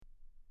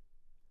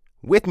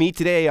With me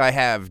today, I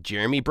have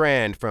Jeremy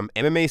Brand from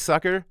MMA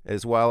Sucker,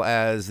 as well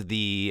as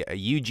the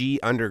UG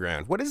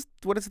Underground. What's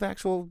the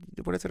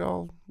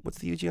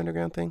UG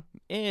Underground thing?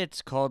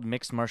 It's called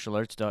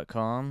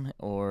mixedmartialarts.com,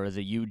 or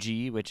the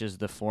UG, which is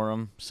the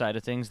forum side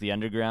of things, the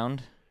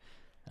Underground.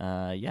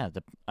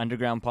 The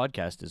Underground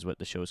Podcast is what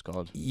the show is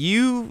called.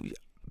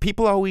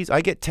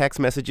 I get text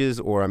messages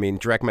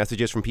direct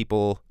messages from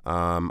people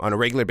on a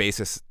regular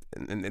basis,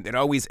 and it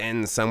always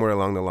ends somewhere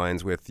along the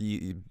lines with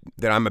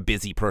that I'm a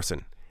busy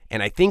person.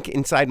 And I think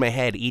inside my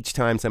head, each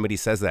time somebody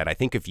says that, I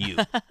think of you.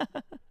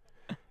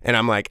 And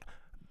I'm like,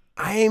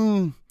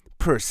 I'm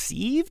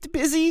perceived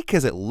busy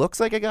because it looks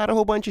like I got a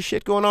whole bunch of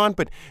shit going on,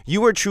 but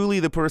you are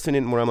truly the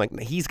person where I'm like,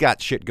 he's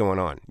got shit going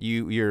on.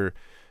 You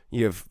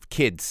have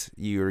kids,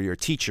 you're your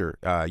teacher,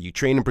 you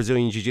train in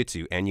Brazilian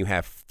Jiu-Jitsu, and you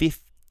have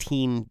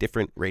 15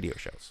 different radio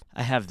shows.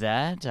 I have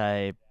that.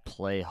 I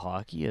play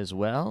hockey as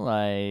well.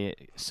 I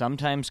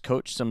sometimes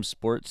coach some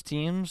sports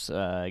teams.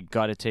 I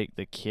got to take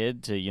the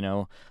kid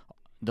to,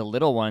 the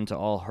little one to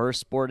all her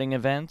sporting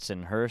events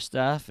and her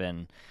stuff,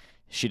 and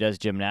she does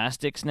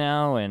gymnastics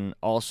now, and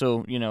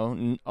also,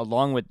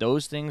 along with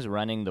those things,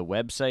 running the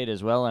website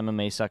as well,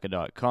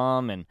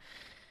 MMAsucker.com, and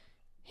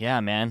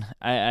yeah, man,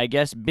 I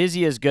guess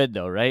busy is good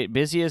though, right?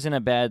 Busy isn't a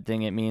bad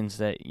thing. It means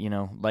that,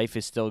 life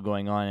is still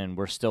going on and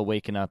we're still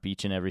waking up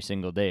each and every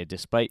single day.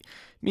 Despite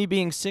me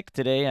being sick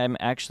today, I'm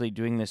actually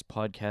doing this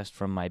podcast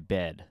from my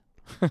bed.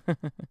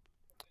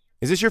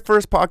 Is this your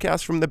first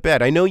podcast from the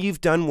bed? I know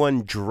you've done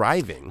one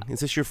driving.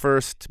 Is this your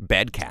first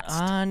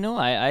bedcast? No,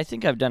 I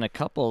think I've done a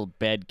couple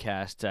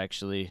bedcasts,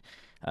 actually.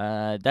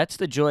 That's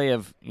the joy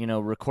of,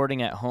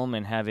 recording at home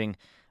and having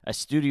a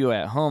studio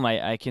at home.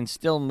 I can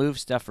still move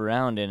stuff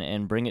around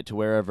and bring it to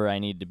wherever I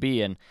need to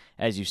be. And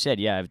as you said,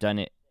 yeah, I've done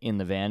it in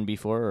the van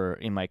before or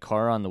in my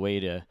car on the way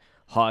to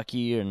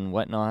hockey and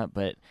whatnot.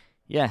 But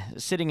yeah,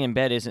 sitting in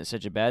bed isn't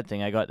such a bad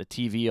thing. I got the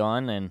TV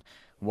on and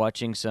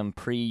watching some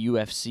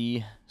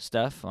pre-UFC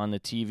stuff on the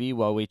TV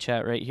while we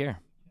chat right here.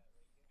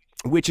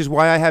 Which is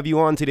why I have you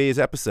on today's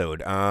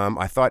episode.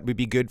 I thought it would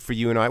be good for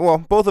you and I. Well,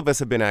 both of us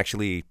have been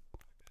actually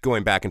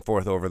going back and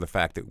forth over the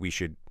fact that we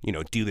should,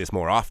 do this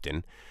more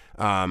often.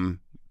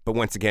 But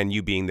once again,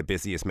 you being the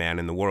busiest man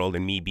in the world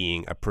and me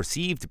being a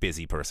perceived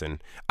busy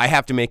person, I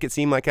have to make it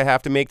seem like I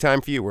have to make time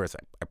for you, whereas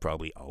I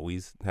probably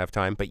always have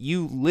time. But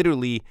you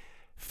literally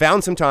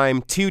found some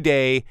time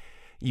today.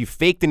 You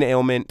faked an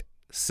ailment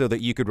so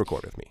that you could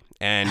record with me.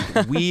 And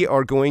we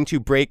are going to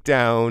break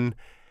down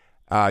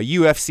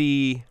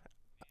UFC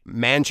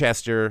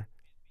Manchester,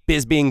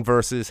 Bisping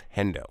versus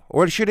Hendo.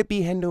 Or should it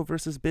be Hendo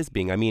versus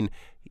Bisping? I mean,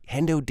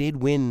 Hendo did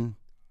win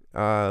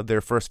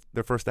their first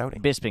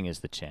outing. Bisping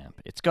is the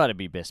champ. It's got to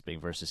be Bisping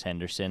versus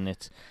Henderson.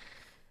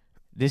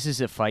 This is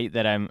a fight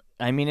that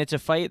it's a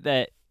fight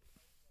that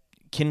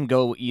can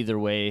go either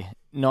way.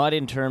 Not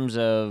in terms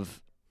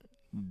of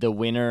the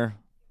winner,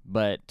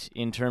 but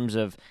in terms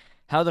of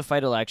how the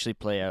fight will actually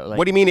play out.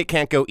 What do you mean it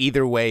can't go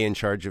either way in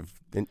terms of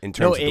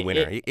the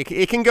winner?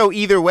 It can go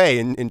either way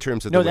in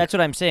terms of the winner. No, that's what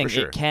I'm saying.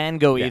 Sure. It can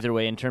go either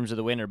way in terms of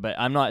the winner, but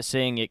I'm not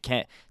saying it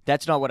can't.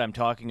 That's not what I'm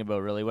talking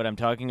about, really. What I'm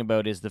talking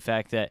about is the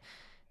fact that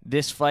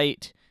this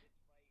fight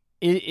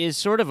is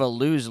sort of a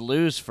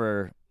lose-lose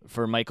for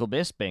Michael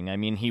Bisping. I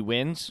mean, he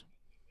wins.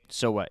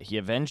 So what? He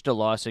avenged a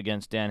loss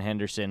against Dan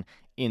Henderson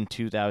in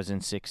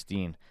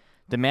 2016.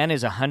 The man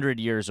is 100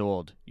 years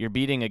old. You're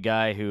beating a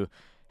guy who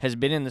has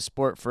been in the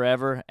sport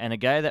forever, and a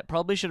guy that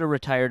probably should have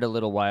retired a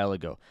little while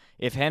ago.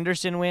 If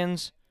Henderson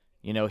wins,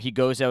 he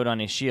goes out on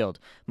his shield.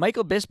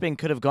 Michael Bisping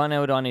could have gone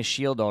out on his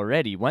shield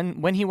already.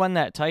 When he won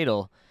that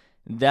title,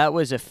 that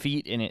was a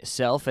feat in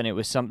itself, and it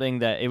was something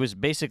that, it was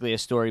basically a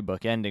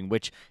storybook ending,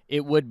 which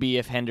it would be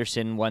if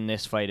Henderson won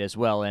this fight as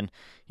well. And,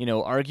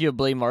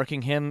 arguably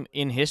marking him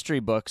in history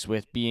books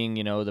with being,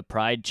 the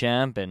Pride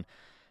champ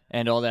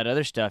and all that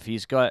other stuff.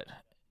 He's got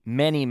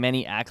many,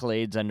 many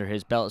accolades under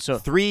his belt. So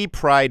 3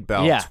 Pride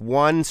belts,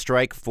 1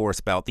 Strike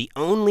Force belt. The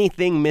only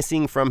thing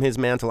missing from his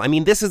mantle,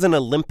 this is an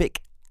Olympic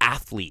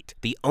athlete.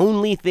 The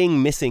only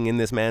thing missing in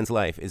this man's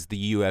life is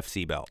the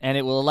UFC belt. And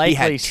it will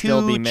likely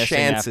still be missing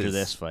after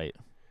this fight.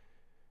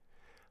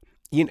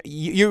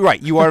 You're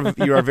right. You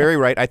are very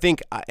right. I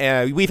think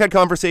we've had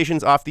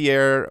conversations off the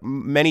air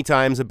many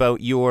times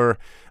about your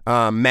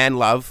man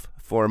love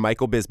for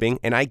Michael Bisping,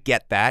 and I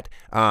get that.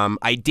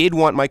 I did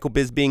want Michael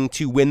Bisping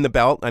to win the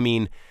belt.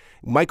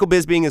 Michael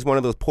Bisping is one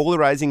of those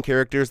polarizing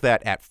characters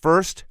that at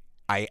first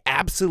I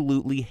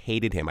absolutely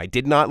hated him. I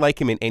did not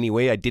like him in any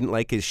way. I didn't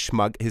like his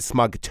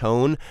smug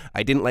tone.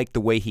 I didn't like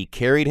the way he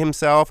carried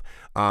himself.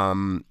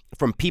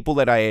 From people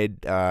that I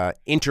had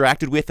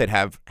interacted with that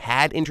have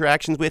had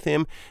interactions with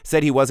him,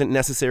 said he wasn't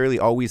necessarily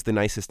always the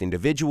nicest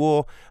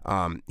individual.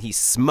 He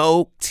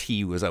smoked.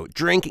 He was out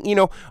drinking.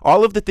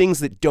 All of the things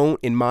that don't,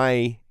 in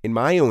my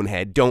own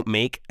head, don't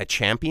make a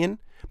champion.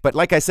 But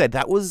like I said,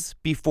 that was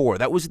before.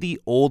 That was the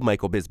old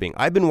Michael Bisping.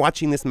 I've been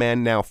watching this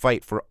man now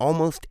fight for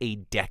almost a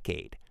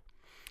decade.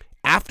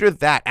 After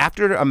that,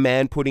 after a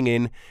man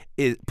putting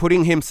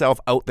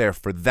himself out there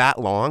for that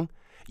long,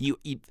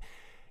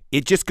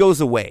 it just goes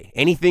away.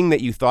 Anything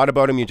that you thought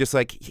about him, you're just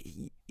like,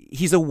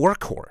 he's a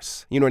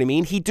workhorse. You know what I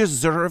mean? He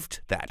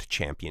deserved that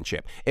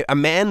championship. A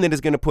man that is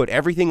going to put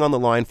everything on the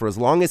line for as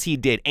long as he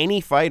did,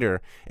 any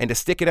fighter, and to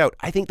stick it out,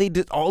 I think they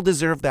all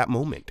deserve that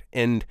moment.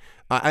 And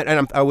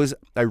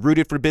I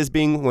rooted for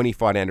Bisping when he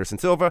fought Anderson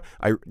Silva,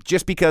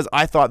 just because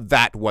I thought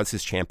that was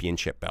his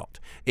championship belt.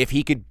 If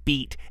he could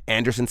beat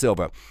Anderson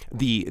Silva,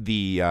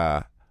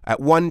 at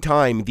one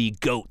time the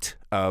GOAT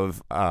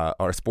of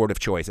our sport of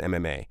choice,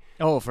 MMA.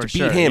 Oh, for to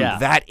sure. beat him, yeah.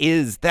 that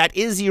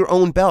is your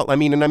own belt. I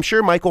mean, and I'm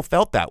sure Michael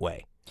felt that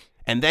way.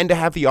 And then to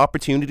have the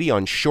opportunity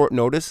on short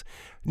notice,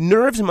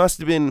 nerves must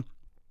have been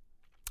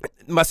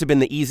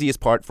the easiest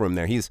part for him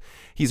there. He's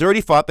already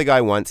fought the guy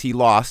once. He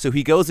lost, so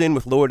he goes in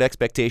with lowered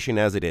expectation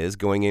as it is,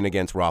 going in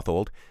against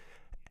Rothhold.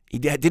 He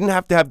didn't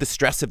have to have the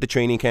stress of the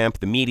training camp,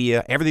 the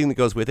media, everything that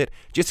goes with it.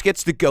 Just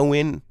gets to go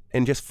in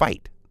and just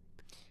fight.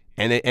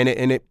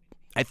 And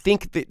I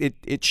think that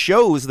it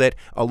shows that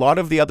a lot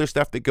of the other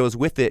stuff that goes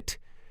with it,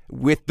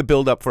 with the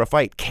build-up for a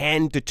fight,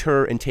 can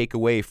deter and take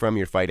away from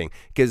your fighting.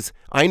 Because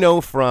I know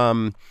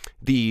from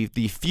the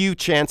few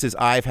chances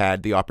I've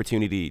had the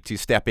opportunity to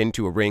step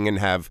into a ring and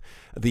have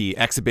the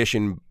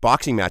exhibition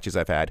boxing matches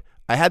I've had,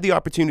 I had the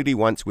opportunity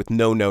once with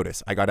no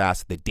notice. I got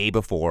asked the day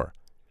before,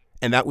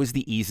 and that was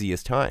the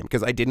easiest time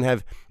because I didn't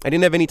have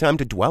any time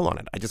to dwell on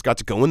it. I just got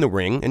to go in the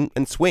ring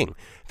and swing.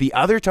 The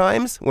other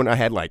times when I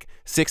had like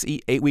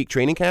 6-8 week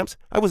training camps,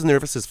 I was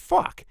nervous as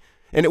fuck.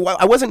 And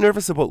I wasn't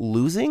nervous about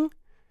losing.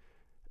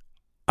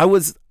 I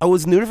was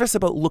nervous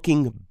about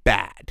looking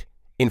bad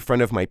in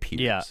front of my peers.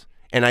 Yeah.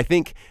 And I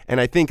think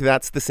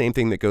that's the same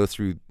thing that goes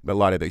through a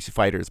lot of these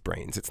fighters'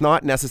 brains. It's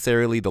not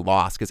necessarily the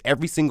loss, because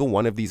every single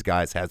one of these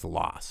guys has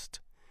lost.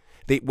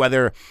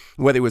 Whether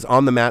it was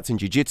on the mats in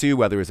jiu-jitsu,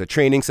 whether it was a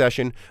training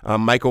session,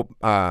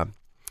 Dan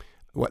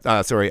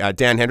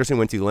Henderson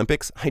went to the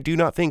Olympics. I do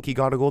not think he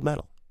got a gold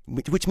medal,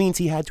 which means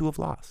he had to have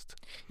lost.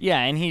 Yeah,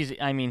 and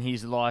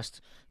he's lost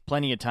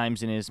plenty of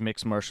times in his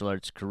mixed martial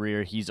arts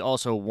career. He's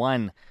also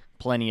won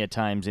plenty of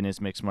times in his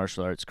mixed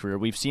martial arts career.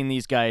 We've seen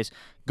these guys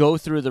go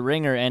through the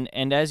ringer,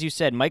 and as you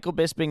said, Michael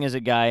Bisping is a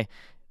guy.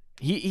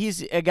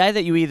 He's a guy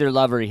that you either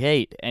love or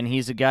hate, and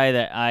he's a guy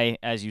that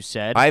as you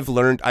said, I've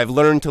learned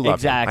to love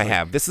exactly. him. I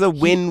have. This is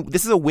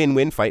a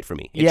win-win fight for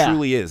me. It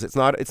truly is. It's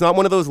not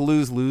one of those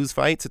lose-lose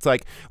fights. It's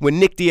like when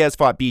Nick Diaz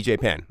fought BJ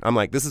Penn. I'm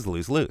like, this is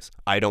lose-lose.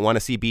 I don't want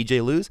to see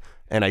BJ lose,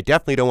 and I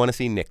definitely don't want to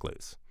see Nick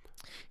lose.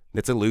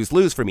 It's a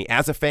lose-lose for me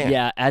as a fan.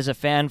 Yeah, as a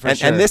fan for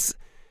sure.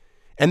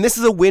 And this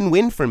is a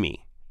win-win for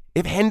me.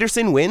 If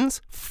Henderson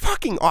wins,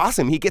 fucking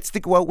awesome. He gets to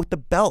go out with the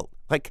belt.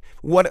 Like,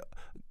 what?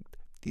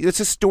 It's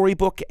a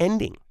storybook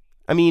ending.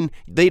 I mean,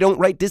 they don't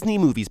write Disney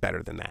movies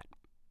better than that.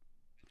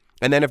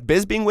 And then if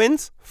Bisping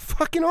wins,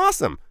 fucking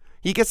awesome.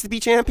 He gets to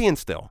be champion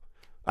still.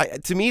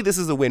 To me, this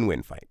is a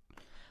win-win fight.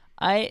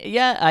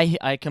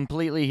 I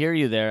completely hear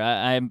you there.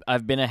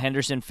 I've been a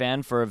Henderson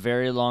fan for a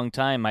very long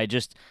time.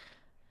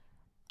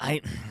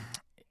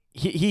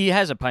 He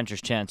has a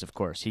puncher's chance, of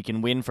course. He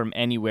can win from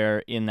anywhere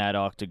in that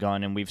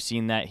octagon, and we've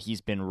seen that.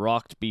 He's been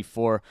rocked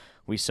before.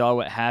 We saw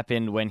what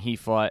happened when he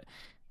fought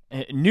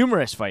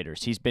numerous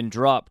fighters. He's been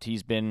dropped.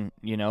 He's been,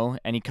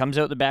 and he comes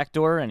out the back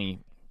door and he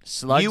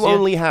slugs you. You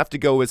only have to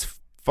go as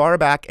far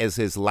back as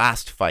his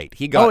last fight.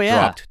 He got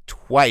dropped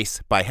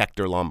twice by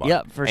Hector Lombard.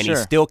 Yeah, for and sure. And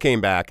he still came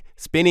back.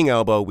 Spinning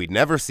elbow we'd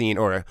never seen,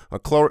 or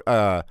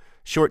a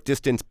short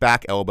distance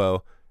back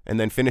elbow, and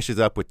then finishes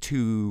up with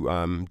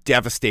two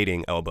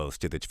devastating elbows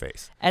to the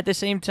face. At the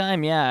same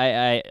time,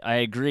 I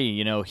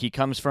agree. He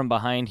comes from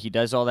behind. He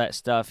does all that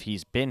stuff.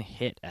 He's been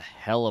hit a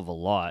hell of a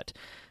lot.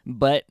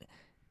 But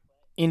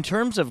in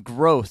terms of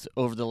growth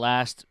over the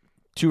last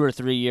 2 or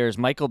 3 years,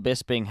 Michael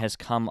Bisping has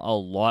come a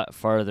lot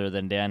farther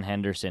than Dan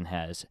Henderson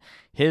has.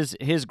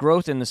 His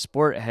growth in the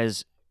sport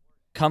has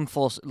come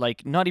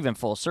not even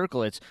full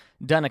circle. It's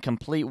done a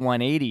complete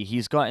 180.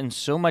 He's gotten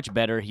so much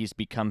better. He's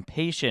become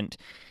patient.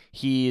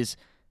 He's,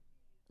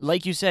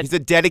 like you said, he's a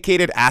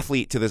dedicated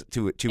athlete to his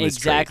trade.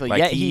 Exactly. Like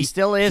yeah, he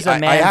still is a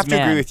man's I have to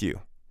man. agree with you.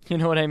 You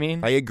know what I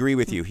mean? I agree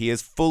with you. He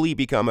has fully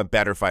become a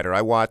better fighter.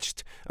 I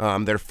watched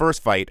their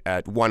first fight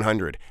at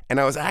 100, and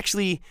I was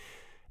actually,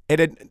 it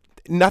had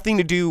nothing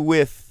to do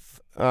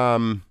with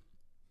the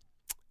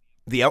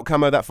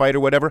outcome of that fight or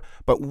whatever,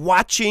 but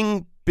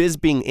watching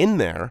Bisping in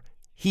there,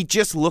 he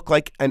just looked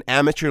like an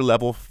amateur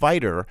level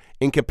fighter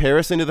in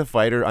comparison to the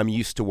fighter I'm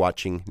used to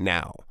watching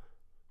now.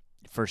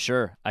 For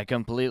sure. I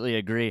completely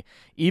agree.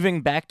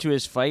 Even back to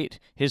his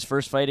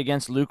first fight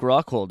against Luke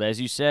Rockhold. As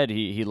you said,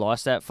 he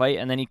lost that fight,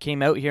 and then he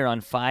came out here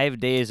on 5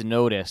 days'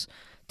 notice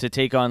to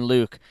take on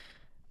Luke.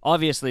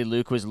 Obviously,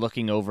 Luke was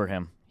looking over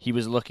him. He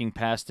was looking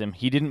past him.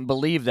 He didn't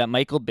believe that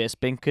Michael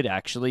Bisping could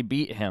actually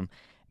beat him.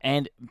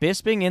 And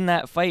Bisping in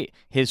that fight,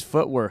 his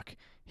footwork,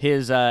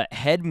 his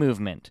head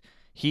movement,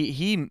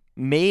 he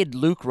made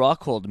Luke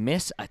Rockhold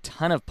miss a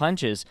ton of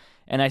punches.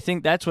 And I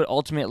think that's what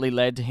ultimately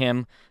led to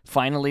him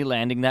finally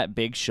landing that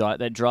big shot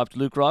that dropped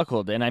Luke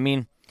Rockhold. And I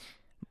mean,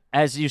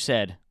 as you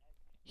said,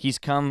 he's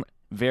come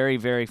very,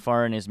 very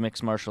far in his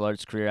mixed martial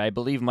arts career. I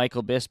believe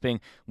Michael Bisping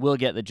will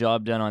get the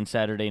job done on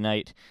Saturday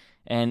night,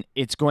 and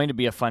it's going to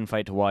be a fun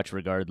fight to watch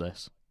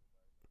regardless.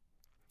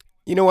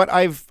 You know what?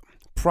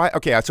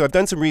 So I've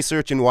done some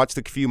research and watched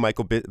I've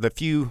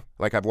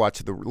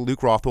watched the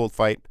Luke Rockhold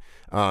fight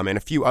and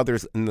a few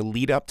others in the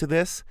lead up to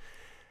this.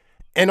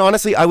 And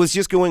honestly, I was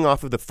just going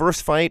off of the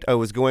first fight. I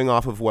was going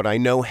off of what I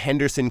know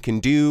Henderson can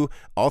do.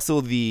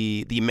 Also,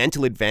 the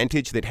mental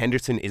advantage that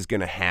Henderson is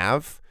going to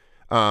have.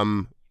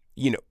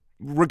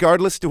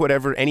 Regardless to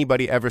whatever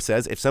anybody ever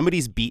says, if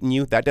somebody's beaten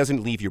you, that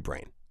doesn't leave your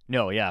brain.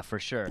 No, yeah, for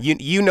sure.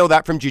 You know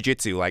that from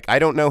jiu-jitsu. Like, I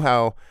don't know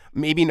how,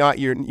 maybe not,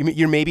 you're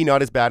maybe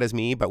not as bad as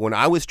me, but when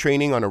I was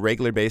training on a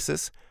regular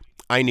basis,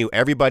 I knew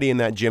everybody in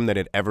that gym that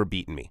had ever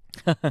beaten me.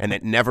 And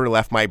it never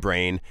left my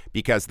brain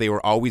because they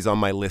were always on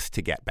my list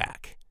to get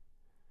back.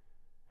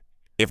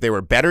 If they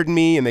were better than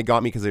me and they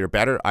got me because they were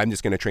better, I'm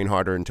just going to train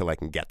harder until I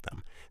can get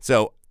them.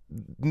 So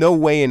no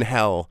way in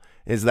hell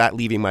is that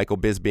leaving Michael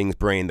Bisping's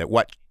brain that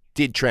what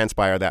did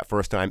transpire that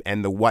first time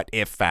and the what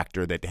if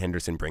factor that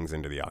Henderson brings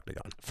into the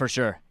octagon. For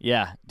sure.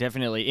 Yeah,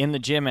 definitely. In the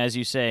gym, as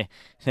you say,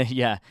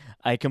 yeah,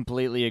 I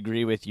completely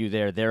agree with you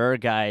there. There are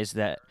guys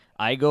that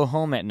I go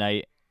home at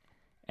night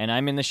and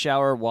I'm in the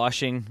shower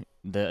washing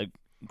the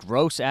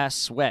gross ass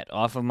sweat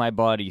off of my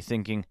body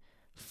thinking,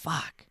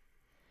 fuck,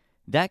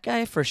 that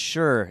guy for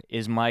sure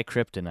is my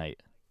kryptonite.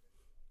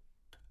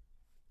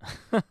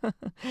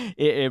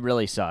 It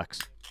really sucks.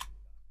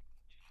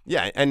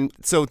 Yeah, and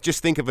so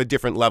just think of a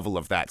different level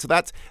of that. So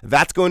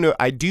that's going to,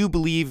 I do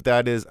believe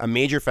that is a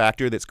major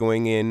factor that's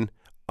going in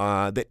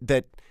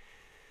that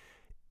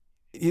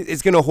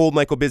is going to hold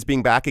Michael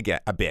Bisping back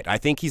a bit. I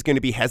think he's going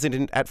to be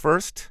hesitant at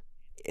first,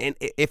 and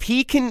if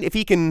he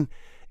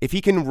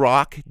can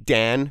rock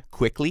Dan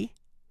quickly,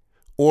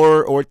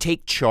 or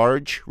take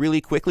charge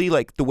really quickly,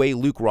 like the way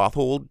Luke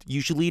Rockhold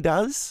usually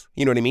does.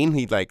 You know what I mean?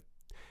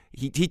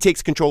 He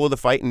takes control of the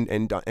fight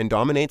and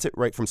dominates it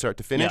right from start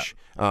to finish.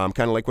 Yeah.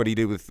 Kind of like what he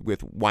did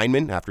with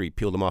Weinman after he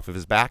peeled him off of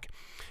his back.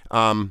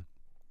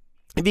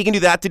 If he can do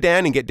that to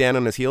Dan and get Dan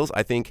on his heels,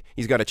 I think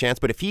he's got a chance.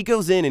 But if he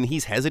goes in and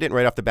he's hesitant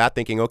right off the bat,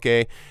 thinking,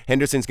 okay,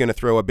 Henderson's going to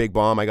throw a big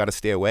bomb, I got to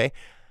stay away,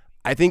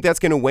 I think that's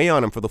going to weigh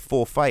on him for the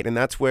full fight, and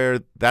that's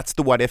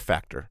the what if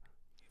factor.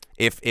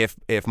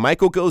 If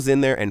Michael goes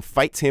in there and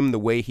fights him the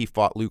way he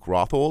fought Luke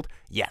Rockhold,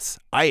 yes,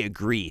 I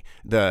agree.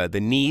 The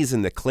knees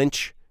and the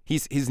clinch,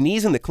 his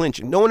knees in the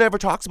clinch. No one ever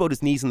talks about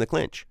his knees in the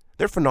clinch.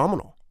 They're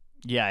phenomenal.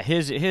 Yeah,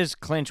 his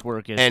clinch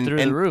work is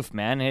through the roof,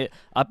 man.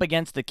 Up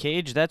against the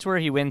cage, that's where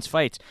he wins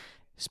fights.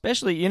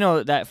 Especially,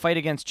 that fight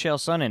against Chael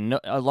Sonnen.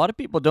 A lot of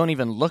people don't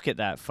even look at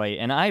that fight,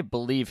 and I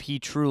believe he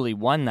truly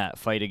won that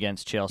fight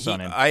against Chael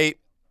Sonnen.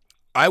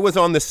 I was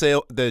on the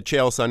Chael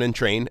Sonnen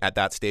train at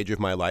that stage of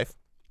my life.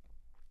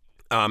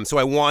 So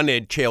I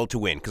wanted Chael to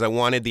win because I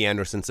wanted the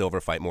Anderson Silva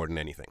fight more than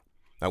anything.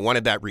 I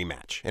wanted that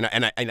rematch,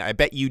 and I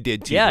bet you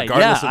did too. Yeah,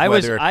 regardless of I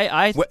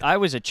whether,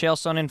 was a Chael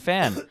Sonnen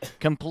fan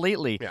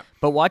completely. Yeah.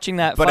 But watching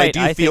that but fight,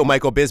 I feel think,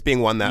 Michael Bisping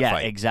won that yeah,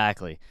 fight. Yeah,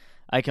 exactly.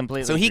 I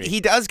completely So agree. he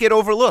does get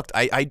overlooked.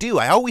 I do.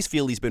 I always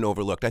feel he's been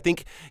overlooked. I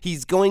think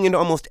he's going into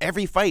almost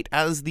every fight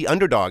as the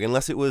underdog,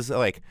 unless it was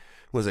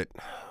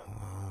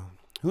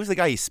who's the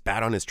guy he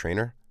spat on his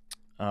trainer?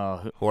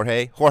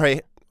 Jorge.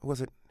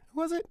 Was it?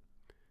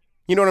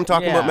 You know what I'm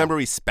talking about? Remember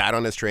he spat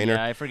on his trainer?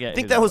 Yeah, I forget. I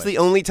think that was the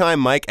only time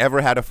Mike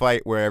ever had a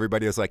fight where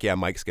everybody was like, yeah,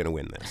 Mike's going to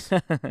win this.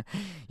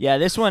 Yeah,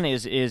 this one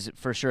is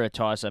for sure a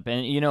toss-up.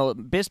 And,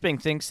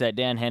 Bisping thinks that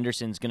Dan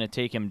Henderson's going to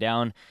take him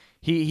down.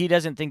 He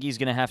doesn't think he's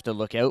going to have to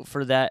look out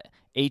for that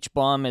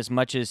H-bomb as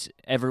much as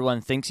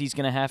everyone thinks he's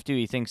going to have to.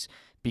 He thinks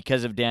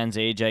because of Dan's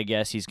age, I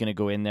guess, he's going to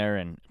go in there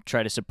and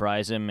try to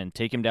surprise him and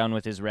take him down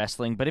with his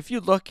wrestling. But if you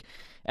look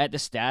at the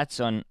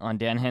stats on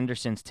Dan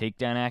Henderson's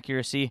takedown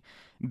accuracy,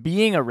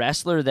 being a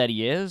wrestler that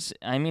he is,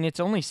 I mean, it's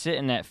only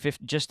sitting at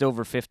just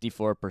over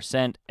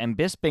 54%, and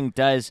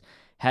Bisping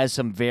has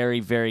some very,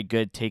 very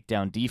good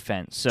takedown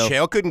defense. So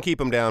Chael couldn't keep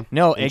him down.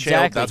 No, and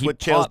exactly. That's what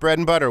Chael's bread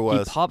and butter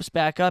was. He pops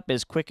back up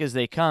as quick as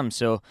they come.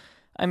 So,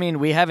 I mean,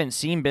 we haven't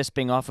seen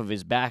Bisping off of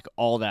his back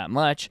all that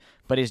much,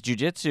 but his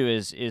jiu-jitsu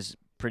is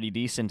pretty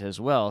decent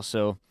as well.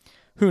 So,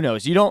 who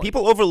knows?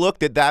 People overlooked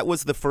that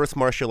was the first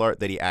martial art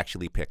that he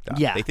actually picked up.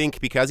 Yeah. They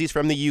think because he's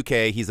from the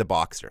UK, he's a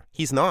boxer.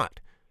 He's not.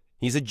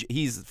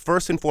 He's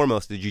first and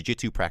foremost a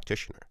jiu-jitsu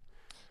practitioner.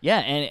 Yeah,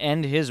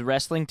 and his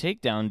wrestling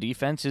takedown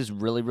defense is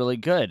really, really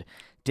good.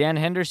 Dan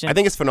Henderson, I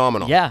think it's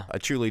phenomenal. Yeah. I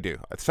truly do.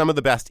 Some of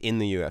the best in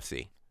the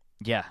UFC.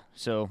 Yeah,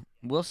 so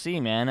we'll see,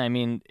 man. I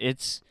mean,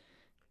 it's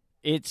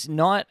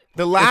not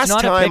the last it's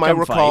not time I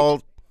recall.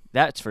 Fight.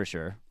 That's for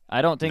sure.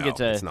 I don't think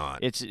it's not.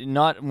 It's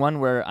not one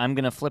where I'm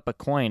going to flip a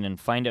coin and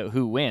find out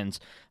who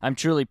wins. I'm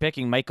truly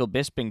picking Michael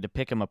Bisping to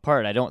pick him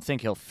apart. I don't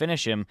think he'll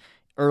finish him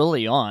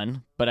early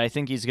on, but I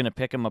think he's going to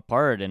pick him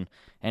apart and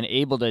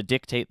able to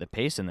dictate the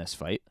pace in this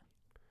fight.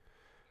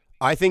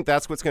 I think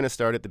that's what's going to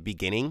start at the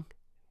beginning,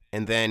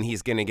 and then he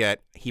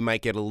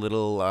might get a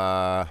little,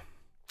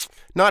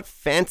 not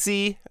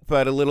fancy,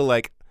 but a little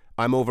like,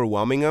 I'm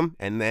overwhelming him,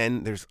 and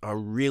then there's a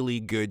really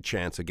good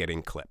chance of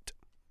getting clipped.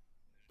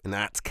 And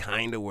that's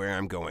kind of where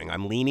I'm going.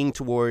 I'm leaning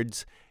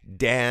towards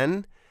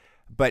Dan,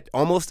 but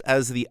almost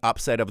as the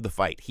upset of the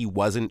fight. He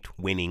wasn't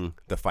winning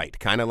the fight.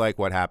 Kind of like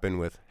what happened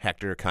with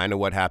Hector, kind of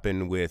what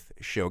happened with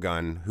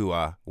Shogun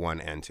Rua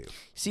 1 and 2.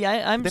 See,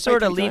 I'm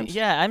sort of leaning.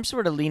 Yeah, I'm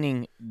sort of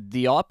leaning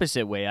the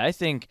opposite way. I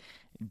think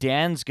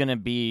Dan's gonna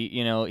be,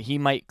 he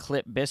might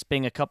clip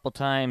Bisping a couple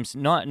times.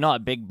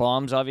 Not big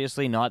bombs,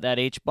 obviously, not that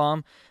H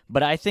bomb,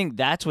 but I think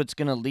that's what's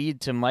gonna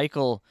lead to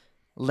Michael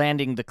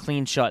landing the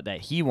clean shot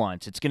that he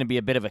wants. It's gonna be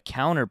a bit of a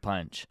counter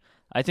punch.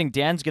 I think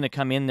Dan's gonna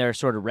come in there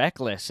sort of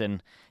reckless,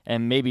 and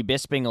maybe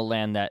Bisping will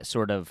land that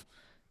sort of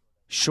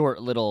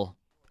short little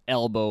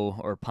elbow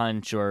or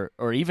punch or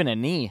even a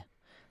knee.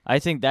 I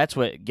think that's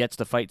what gets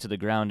the fight to the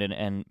ground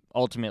and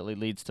ultimately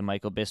leads to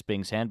Michael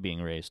Bisping's hand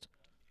being raised.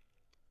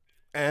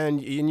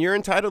 And you're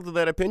entitled to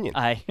that opinion.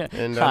 I'm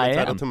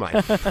entitled to mine.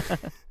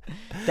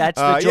 That's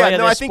the joy of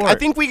the sport. I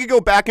think we could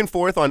go back and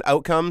forth on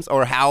outcomes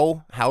or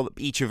how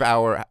each of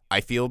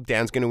I feel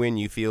Dan's going to win,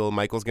 you feel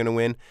Michael's going to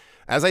win.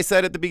 As I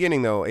said at the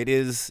beginning, though,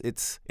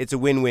 it's a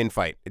win-win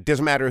fight. It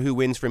doesn't matter who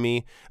wins for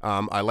me.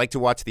 I like to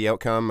watch the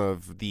outcome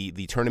of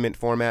the tournament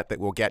format that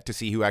we'll get to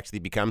see who actually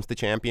becomes the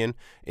champion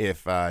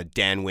if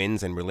Dan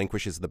wins and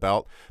relinquishes the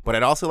belt. But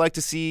I'd also like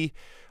to see.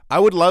 I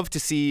would love to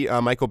see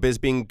Michael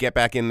Bisping get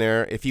back in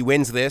there if he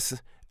wins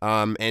this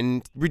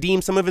and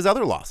redeem some of his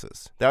other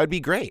losses. That would be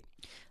great.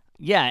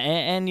 Yeah,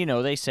 and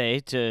they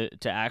say to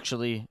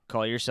actually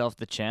call yourself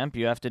the champ,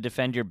 you have to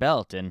defend your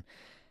belt, and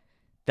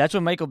that's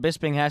what Michael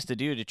Bisping has to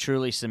do to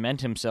truly cement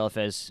himself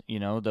as, the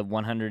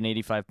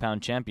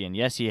 185-pound champion.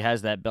 Yes, he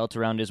has that belt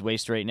around his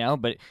waist right now,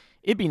 but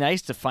it'd be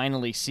nice to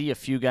finally see a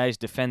few guys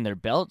defend their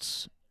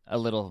belts a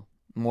little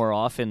more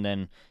often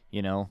than,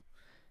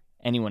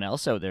 anyone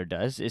else out there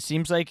does. It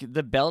seems like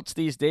the belts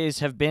these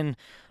days have been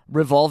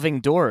revolving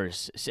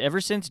doors.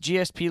 Ever since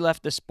GSP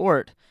left the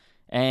sport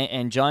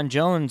and John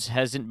Jones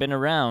hasn't been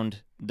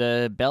around,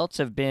 the belts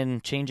have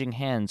been changing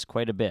hands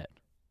quite a bit.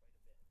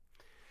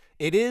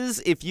 It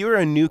is, if you're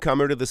a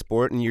newcomer to the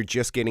sport and you're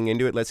just getting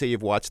into it, let's say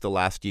you've watched the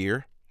last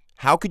year,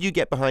 how could you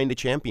get behind a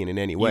champion in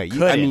any way? You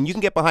can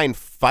get behind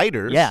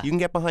fighters. Yeah. You can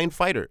get behind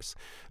fighters.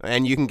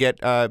 And you can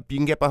get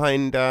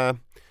behind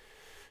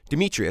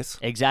Demetrius.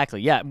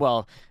 Exactly. Yeah.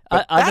 Well,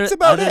 other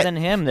than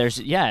him,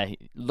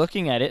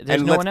 looking at it,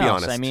 there's and no let's one be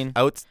else. honest, I mean,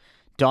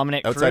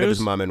 Dominic Cruz, outside of his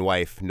mom and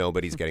wife,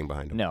 nobody's getting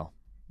behind him. No,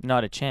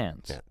 not a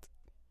chance. Yeah.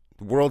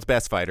 The world's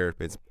best fighter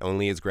is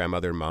only his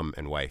grandmother, mom,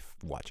 and wife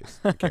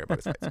watches and care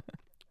about his fights.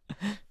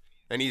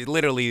 And he's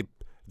literally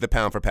the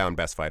pound-for-pound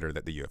best fighter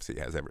that the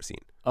UFC has ever seen.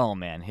 Oh,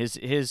 man.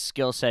 His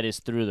skill set is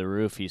through the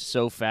roof. He's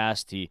so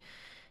fast. He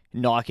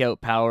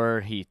knockout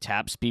power. He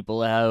taps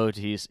people out.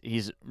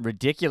 He's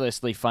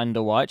ridiculously fun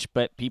to watch,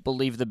 but people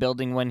leave the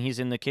building when he's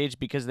in the cage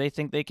because they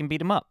think they can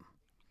beat him up.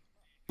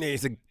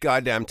 He's a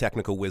goddamn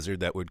technical wizard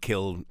that would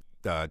kill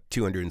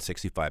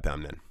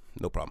 265-pound men.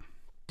 No problem.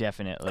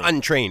 Definitely.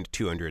 Untrained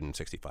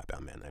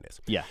 265-pound man, that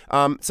is. Yeah.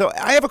 So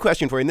I have a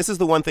question for you, and this is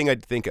the one thing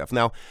I'd think of.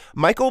 Now,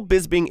 Michael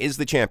Bisping is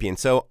the champion.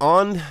 So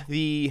on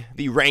the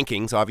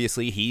rankings,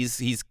 obviously,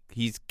 he's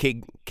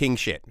king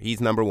shit.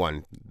 He's number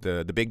one,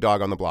 the big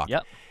dog on the block.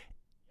 Yep.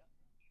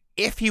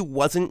 If he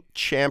wasn't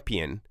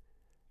champion,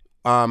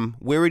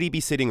 where would he be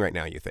sitting right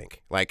now, you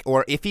think?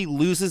 Or if he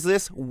loses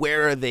this,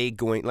 where are they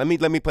going? Let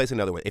me place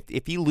another way.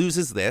 If he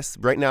loses this,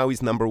 right now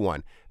he's number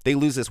one. If they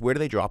lose this, where do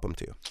they drop him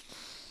to?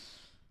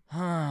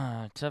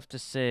 Tough to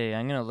say.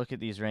 I'm going to look at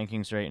these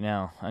rankings right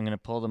now. I'm going to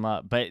pull them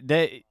up. But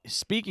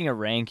speaking of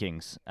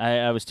rankings,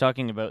 I was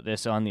talking about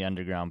this on the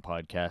Underground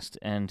podcast,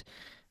 and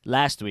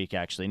last week,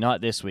 actually,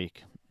 not this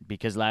week,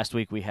 because last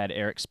week we had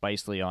Eric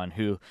Spicely on,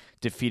 who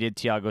defeated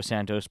Thiago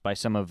Santos by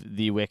some of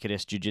the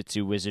wickedest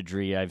jiu-jitsu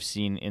wizardry I've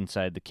seen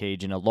inside the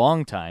cage in a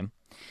long time.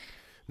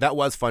 That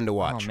was fun to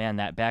watch. Oh, man,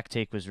 that back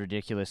take was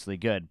ridiculously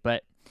good.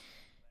 But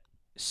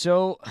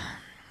so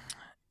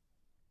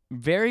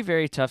very,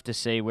 very tough to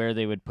say where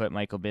they would put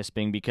Michael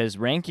Bisping because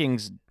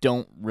rankings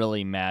don't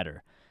really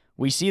matter.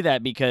 We see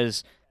that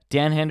because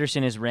Dan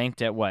Henderson is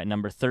ranked at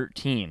number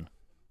 13.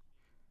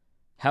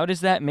 How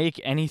does that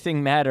make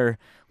anything matter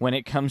when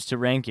it comes to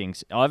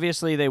rankings?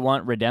 Obviously, they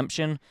want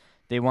redemption.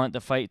 They want the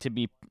fight to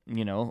be,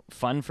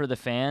 fun for the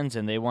fans,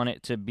 and they want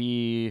it to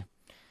be,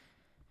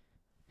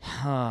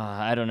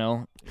 I don't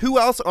know. Who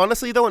else,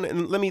 honestly, though,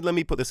 and let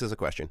me put this as a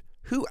question.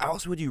 Who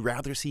else would you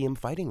rather see him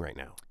fighting right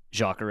now?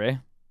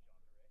 Jacare.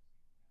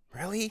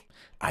 Really?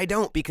 I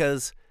don't,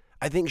 because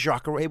I think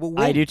Jacare will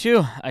win. I do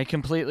too. I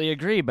completely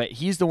agree, but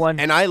he's the one.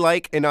 And I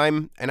like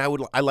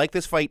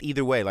this fight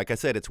either way. Like I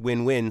said, it's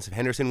win-wins. If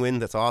Henderson wins,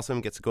 that's awesome.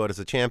 Gets to go out as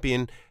a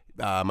champion.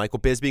 Michael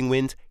Bisping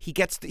wins. He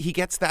gets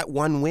that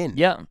one win.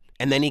 Yeah.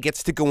 And then he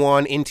gets to go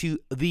on into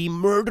the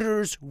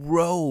murderer's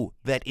row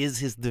that is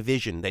his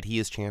division that he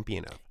is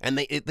champion of. And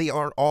they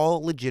are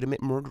all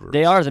legitimate murderers.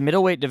 They are. The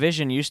middleweight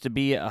division used to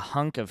be a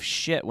hunk of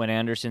shit when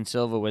Anderson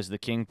Silva was the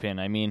kingpin.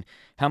 I mean,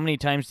 how many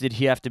times did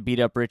he have to beat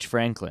up Rich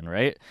Franklin,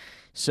 right?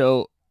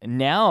 So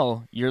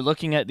now you're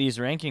looking at these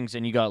rankings,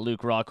 and you got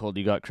Luke Rockhold,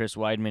 you got Chris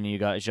Weidman, you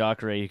got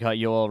Jacare, you got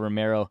Yoel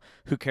Romero.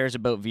 Who cares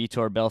about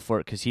Vitor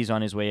Belfort because he's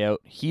on his way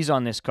out? He's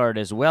on this card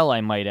as well,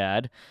 I might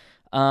add.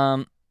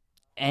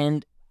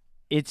 And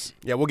it's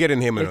we'll get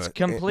in him.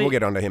 We'll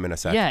get onto him in a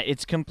second. Yeah,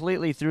 it's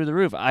completely through the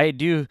roof. I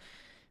do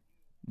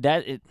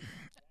that.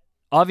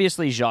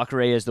 Obviously,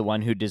 Jacare is the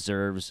one who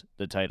deserves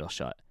the title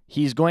shot.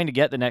 He's going to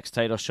get the next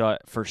title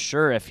shot for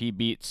sure if he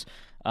beats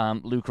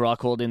Luke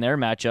Rockhold in their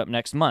matchup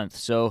next month.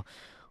 So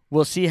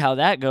we'll see how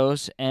that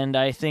goes. And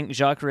I think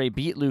Jacare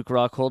beat Luke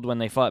Rockhold when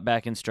they fought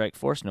back in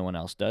Strikeforce. No one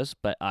else does,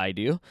 but I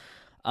do.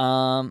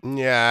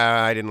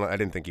 I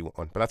didn't think he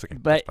won, but that's okay.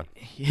 But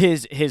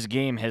that's his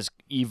game has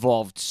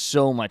evolved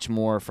so much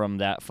more from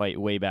that fight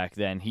way back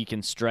then. He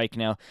can strike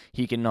now.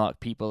 He can knock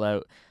people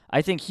out.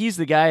 I think he's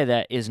the guy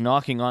that is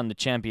knocking on the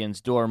champion's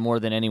door more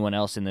than anyone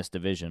else in this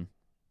division.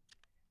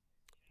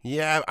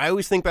 Yeah, I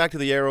always think back to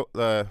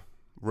the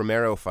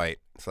Romero fight.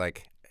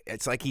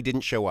 It's like he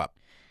didn't show up.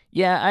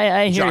 Yeah,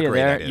 I hear Jacare, you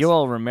there. that is.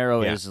 Yoel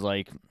Romero is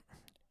like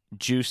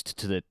juiced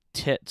to the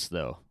tits,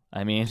 though.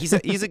 I mean, he's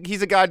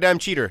a goddamn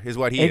cheater, is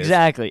what he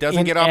exactly. is.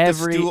 Doesn't get off the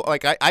stool.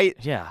 Like I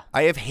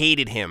have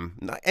hated him,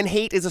 and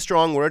hate is a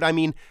strong word. I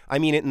mean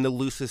it in the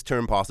loosest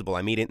term possible.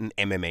 I mean it in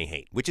MMA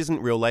hate, which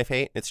isn't real life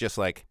hate. It's just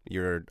like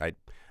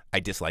I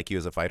dislike you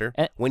as a fighter.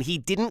 When he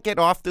didn't get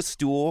off the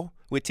stool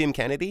with Tim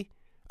Kennedy,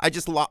 I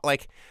just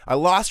I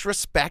lost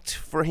respect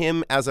for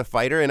him as a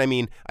fighter, and I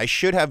mean I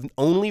should have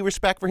only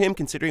respect for him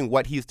considering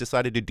what he's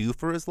decided to do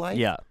for his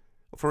life,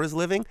 for his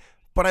living.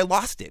 But I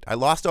lost it. I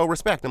lost all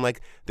respect. I'm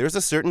like, there's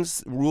a certain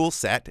rule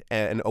set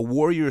and a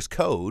warrior's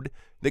code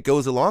that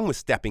goes along with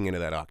stepping into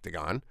that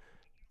octagon,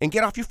 and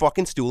get off your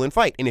fucking stool and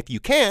fight. And if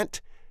you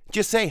can't,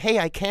 just say, hey,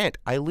 I can't.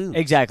 I lose.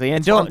 Exactly.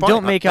 And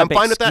don't make up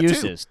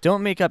excuses.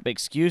 Don't make up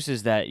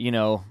excuses that,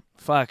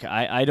 fuck,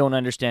 I don't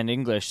understand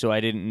English, so I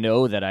didn't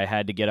know that I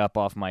had to get up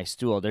off my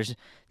stool. There's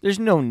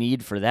no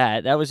need for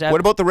that. That was what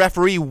about the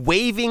referee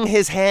waving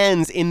his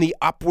hands in the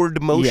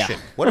upward motion? Yeah.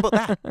 What about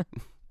that?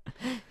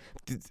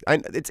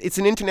 It's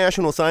an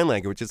international sign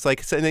language. It's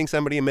like sending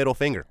somebody a middle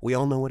finger. We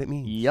all know what it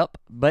means. Yep.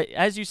 But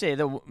as you say,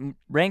 the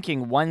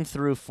ranking 1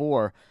 through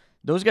 4,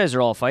 those guys are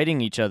all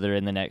fighting each other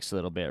in the next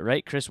little bit,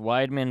 right? Chris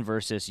Weidman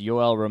versus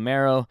Yoel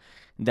Romero.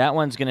 That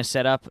one's going to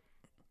set up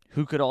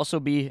who could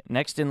also be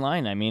next in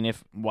line. I mean,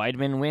 if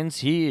Weidman wins,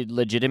 he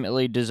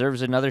legitimately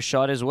deserves another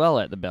shot as well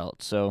at the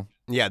belt. So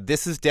yeah,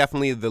 this is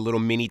definitely the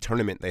little mini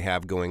tournament they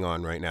have going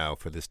on right now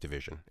for this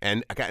division.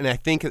 And I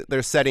think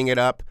they're setting it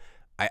up.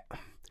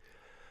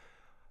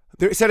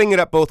 They're setting it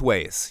up both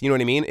ways. You know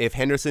what I mean? If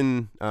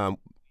Henderson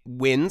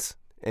wins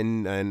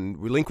and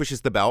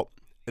relinquishes the belt,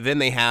 then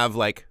they have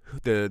like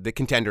the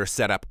contender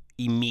set up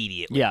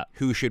immediately. Yeah.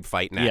 Who should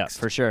fight next? Yeah,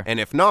 for sure.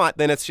 And if not,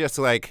 then it's just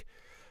like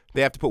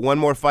they have to put one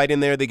more fight in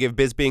there. They give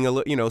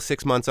Bisping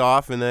 6 months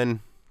off, and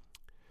then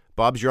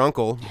Bob's your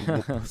uncle.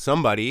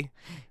 Somebody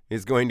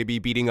is going to be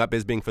beating up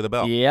Bisping for the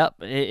belt. Yep,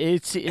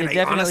 it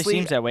definitely honestly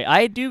seems that way.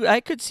 I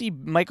could see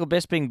Michael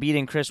Bisping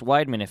beating Chris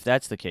Weidman if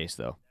that's the case,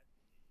 though.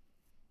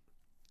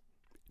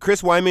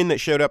 Chris Weidman that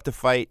showed up to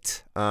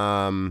fight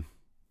Luke?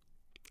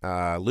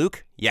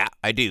 Yeah,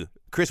 I do.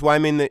 Chris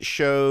Weidman that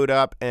showed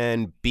up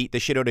and beat the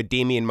shit out of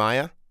Damian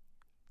Maia?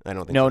 I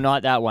don't think No, so.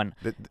 not that one.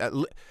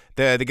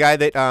 The guy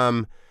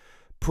that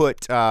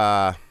put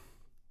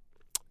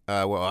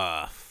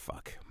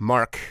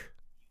Mark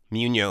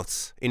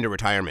Munoz into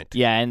retirement.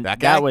 Yeah, and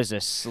that was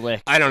a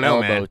slick elbow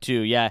man.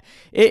 too. Yeah,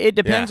 it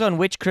depends on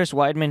which Chris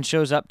Weidman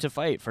shows up to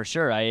fight, for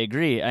sure. I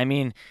agree. I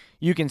mean,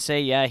 you can say,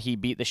 yeah, he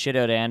beat the shit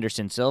out of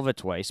Anderson Silva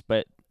twice,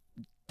 but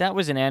that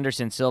was an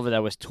Anderson Silva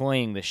that was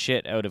toying the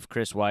shit out of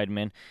Chris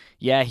Weidman.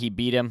 Yeah, he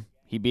beat him.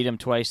 He beat him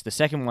twice. The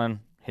second one,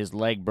 his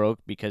leg broke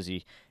because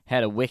he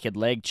had a wicked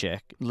leg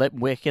check.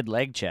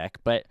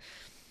 But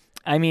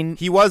I mean,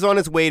 he was on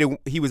his way to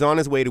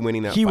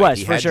winning that fight.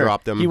 He had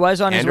dropped him. He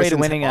was on his way to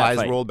winning that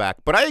fight. Eyes rolled back.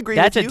 But I agree.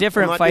 That's with a you.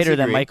 different fighter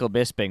than Michael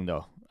Bisping,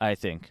 though. I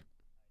think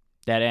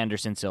that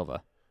Anderson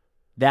Silva,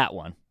 that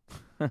one.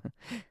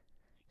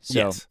 So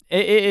yes.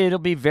 It'll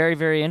be very,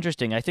 very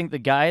interesting. I think the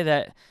guy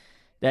that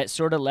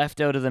sort of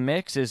left out of the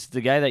mix is the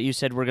guy that you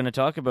said we're going to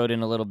talk about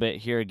in a little bit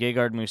here,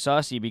 Gegard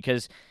Mousasi,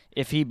 because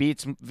if he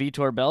beats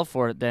Vitor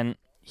Belfort, then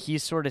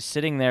he's sort of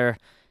sitting there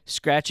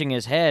scratching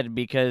his head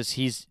because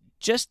he's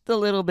just a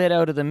little bit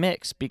out of the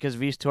mix because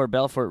Vitor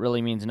Belfort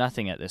really means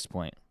nothing at this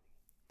point.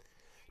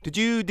 Did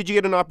you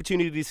get an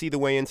opportunity to see the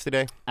weigh-ins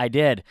today? I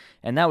did,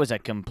 and that was a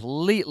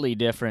completely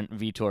different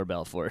Vitor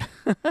Belfort.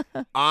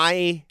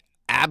 I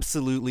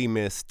absolutely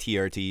miss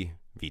TRT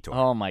Vitor.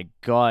 Oh my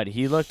God,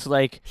 he looked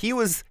like he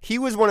was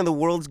one of the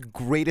world's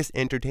greatest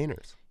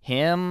entertainers.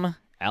 Him,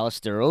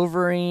 Alistair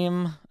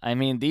Overeem. I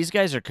mean, these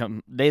guys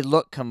they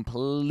look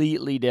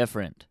completely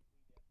different.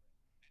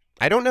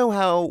 I don't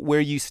know where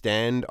you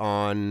stand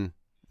on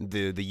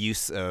the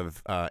use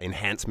of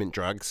enhancement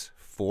drugs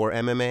for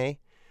MMA,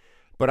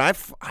 but I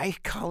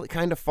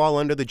kind of fall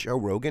under the Joe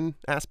Rogan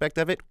aspect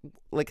of it.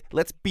 Like,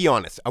 let's be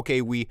honest.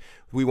 Okay, we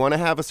want to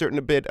have a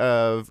certain bit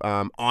of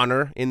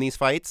honor in these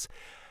fights,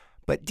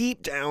 But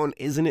deep down,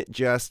 isn't it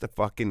just a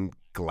fucking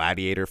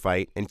gladiator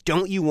fight? And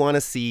don't you want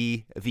to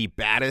see the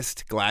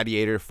baddest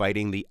gladiator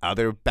fighting the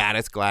other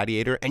baddest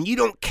gladiator? And you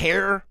don't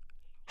care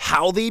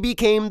how they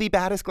became the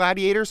baddest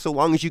gladiator so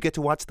long as you get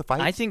to watch the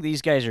fight? I think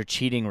these guys are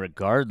cheating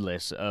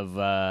regardless of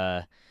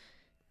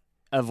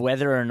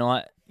whether or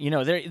not,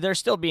 they're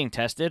still being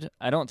tested.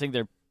 I don't think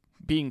they're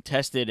being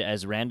tested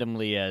as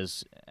randomly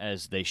as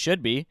they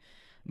should be,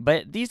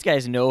 but these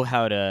guys know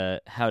how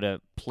to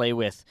play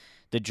with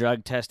the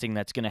drug testing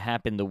that's going to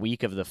happen the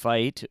week of the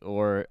fight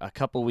or a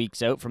couple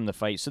weeks out from the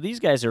fight. So these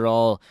guys are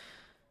all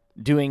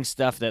doing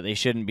stuff that they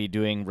shouldn't be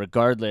doing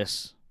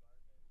regardless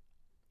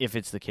if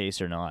it's the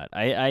case or not.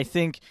 I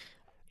think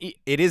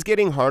it is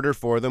getting harder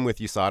for them with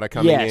USADA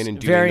coming in and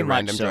doing the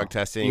random drug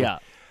testing. Yeah.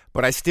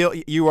 But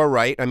you are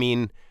right. I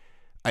mean,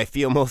 I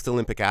feel most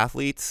Olympic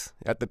athletes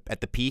at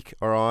the peak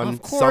are on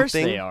something. Of course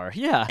they are,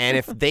 yeah. And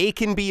if they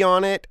can be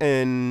on it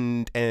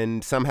and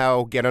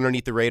somehow get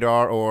underneath the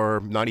radar or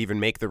not even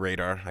make the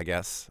radar, I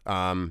guess,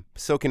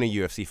 so can a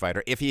UFC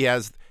fighter if he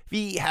has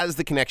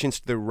the connections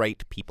to the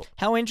right people.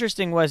 How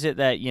interesting was it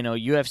that,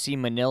 UFC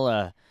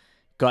Manila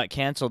got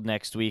canceled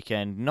next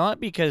weekend, not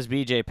because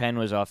BJ Penn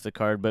was off the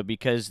card, but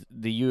because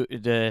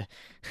the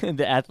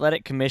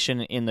athletic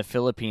commission in the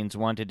Philippines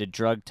wanted to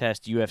drug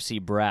test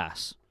UFC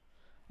brass.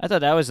 I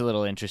thought that was a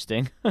little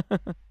interesting.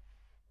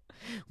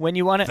 When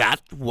you want to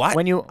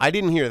I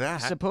didn't hear that.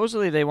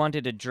 Supposedly they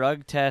wanted to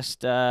drug test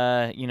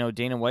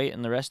Dana White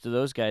and the rest of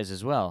those guys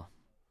as well.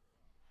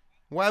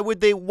 Why would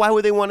they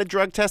want to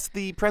drug test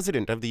the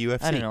president of the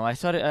UFC? I don't know. I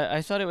thought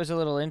it was a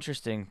little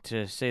interesting,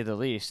 to say the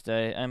least.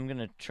 I'm going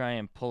to try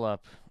and pull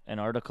up an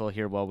article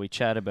here while we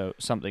chat about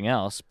something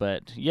else,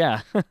 but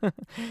yeah.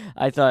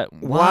 I thought,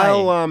 why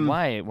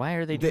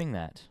are they doing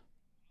that?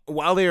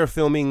 While they are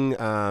filming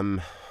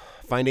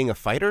Finding a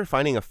Fight?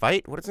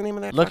 What is the name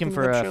of that? Looking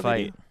for a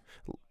Fight.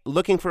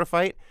 Looking for a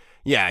Fight?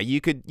 Yeah, you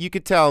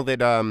could tell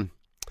that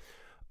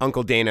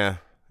Uncle Dana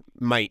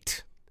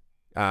might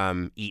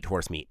eat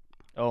horse meat.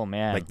 Oh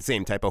man, like the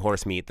same type of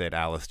horse meat that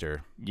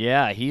Alistair.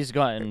 Yeah, he's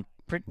gotten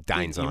pretty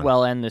dines on.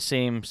 Well, and the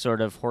same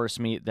sort of horse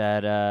meat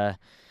that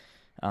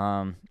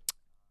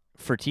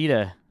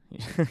Fertitta.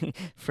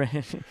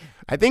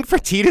 I think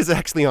Fertitta's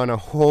actually on a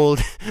whole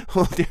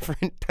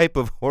different type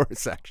of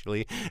horse.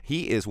 Actually,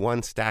 he is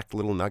one stacked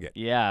little nugget.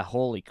 Yeah,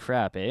 holy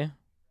crap, eh?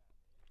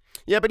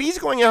 Yeah, but he's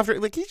going after,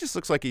 like, he just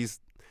looks like he's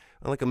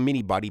like a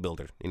mini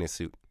bodybuilder in his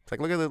suit. It's like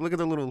look at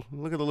the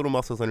little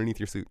muscles underneath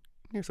your suit.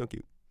 You're so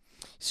cute.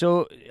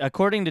 So,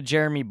 according to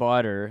Jeremy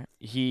Botter,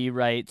 he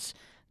writes,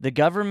 the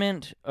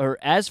government, or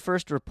as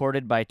first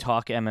reported by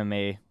Talk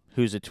MMA,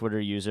 who's a Twitter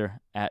user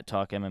at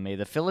Talk MMA,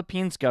 the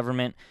Philippines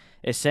government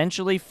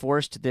essentially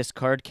forced this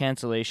card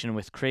cancellation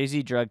with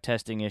crazy drug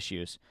testing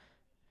issues.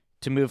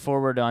 To move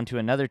forward onto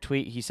another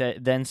tweet, he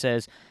then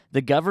says,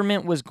 the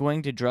government was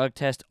going to drug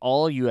test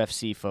all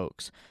UFC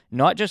folks,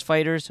 not just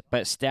fighters,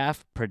 but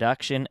staff,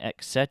 production,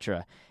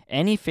 etc.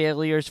 Any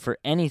failures for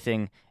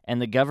anything, and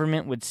the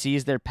government would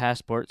seize their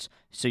passports,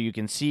 so you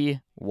can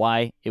see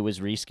why it was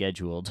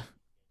rescheduled.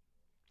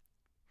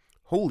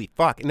 Holy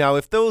fuck. Now,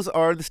 if those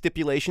are the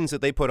stipulations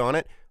that they put on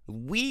it,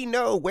 we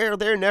know where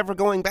they're never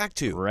going back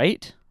to.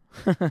 Right?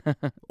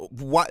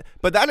 What?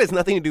 But that has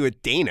nothing to do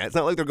with Dana. It's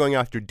not like they're going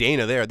after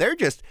Dana there. They're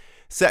just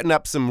setting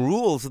up some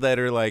rules that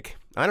are like,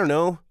 I don't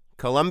know,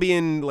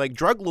 Colombian like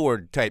drug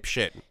lord type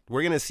shit.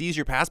 We're going to seize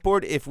your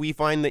passport if we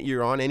find that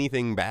you're on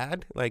anything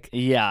bad. Like,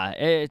 yeah,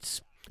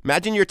 it's...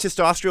 Imagine your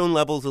testosterone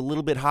levels a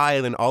little bit high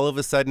and then all of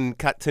a sudden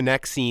cut to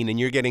next scene and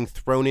you're getting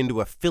thrown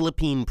into a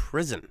Philippine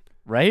prison.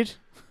 Right?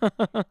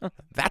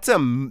 That's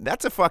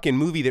a fucking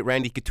movie that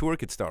Randy Couture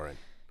could star in.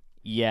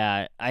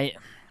 Yeah, I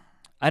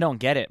don't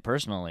get it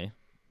personally,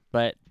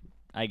 but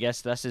I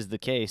guess this is the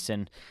case,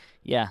 and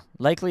yeah,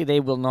 likely they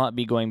will not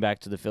be going back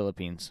to the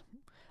Philippines.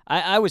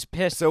 I was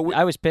pissed.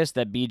 I was pissed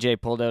that BJ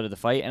pulled out of the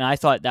fight, and I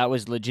thought that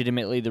was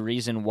legitimately the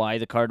reason why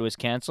the card was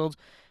canceled.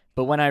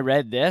 But when I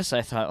read this,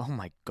 I thought, oh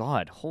my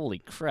god, holy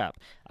crap!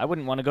 I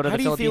wouldn't want to go to the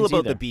Philippines either. How do you feel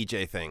about the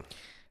BJ thing?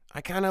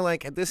 I kind of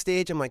like, at this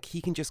stage, I'm like, he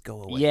can just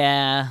go away.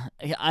 Yeah,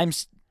 I'm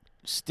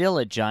still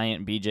a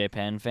giant BJ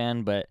Penn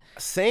fan, but...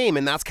 Same,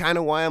 and that's kind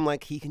of why I'm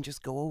like, he can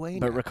just go away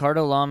But now.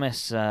 Ricardo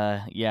Lamas,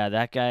 yeah,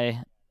 that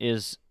guy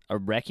is a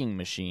wrecking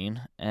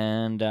machine,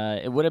 and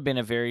it would have been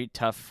a very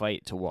tough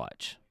fight to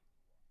watch.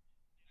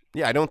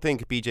 Yeah, I don't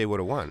think BJ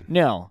would have won.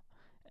 No.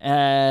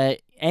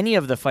 Any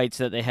of the fights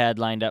that they had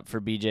lined up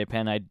for BJ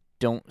Penn, I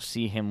don't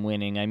see him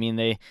winning. I mean,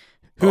 they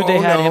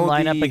had him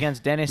line up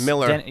against Dennis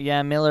Miller.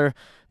 Miller.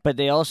 But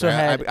they also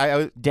had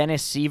I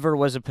Dennis Seaver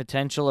was a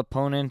potential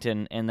opponent,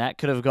 and that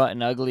could have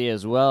gotten ugly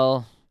as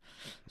well.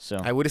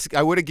 So I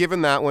would have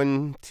given that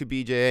one to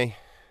BJ.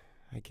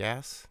 I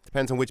guess.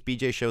 Depends on which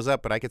BJ shows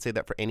up, but I could say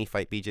that for any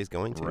fight BJ's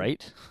going to.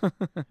 Right?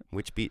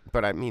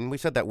 But I mean,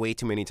 we've said that way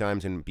too many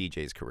times in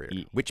BJ's career.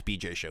 Which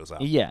BJ shows up?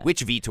 Yeah.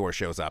 Which Vitor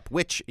shows up?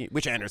 Which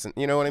Anderson?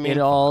 You know what I mean? It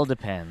all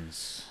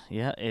depends.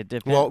 Yeah, it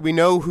depends. Well, we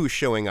know who's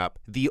showing up.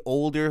 The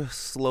older,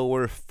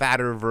 slower,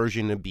 fatter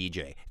version of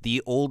BJ.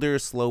 The older,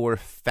 slower,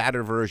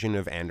 fatter version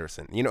of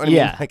Anderson. You know what I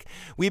mean? Like,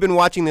 we've been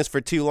watching this for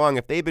too long.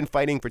 If they've been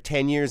fighting for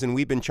 10 years and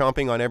we've been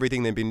chomping on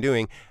everything they've been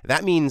doing,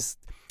 that means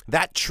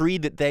that tree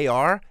that they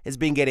are has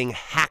been getting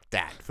hacked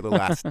at for the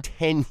last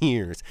 10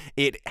 years.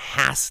 It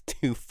has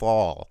to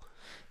fall.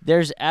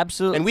 There's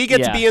absolutely, and we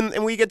get to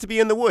be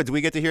in the woods.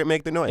 We get to hear it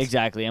make the noise.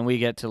 Exactly, and we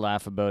get to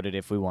laugh about it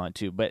if we want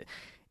to. But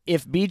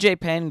if BJ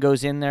Penn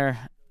goes in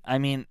there, I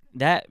mean,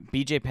 that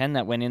BJ Penn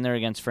that went in there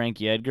against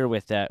Frankie Edgar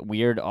with that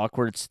weird,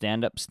 awkward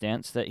stand-up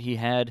stance that he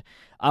had,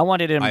 I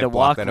wanted him to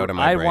walk.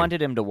 I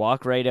wanted him to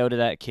walk right out of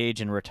that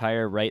cage and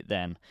retire right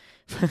then.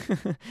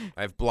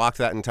 I've blocked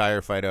that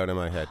entire fight out of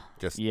my head.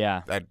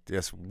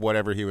 Just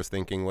whatever he was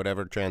thinking,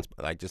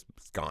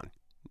 it's gone.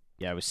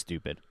 Yeah, it was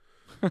stupid.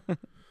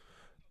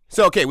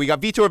 So okay, we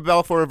got Vitor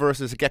Belfort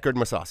versus Gegard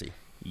Mousasi.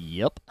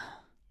 Yep.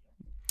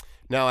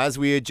 Now, as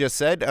we had just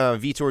said,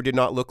 Vitor did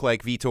not look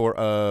like Vitor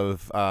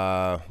of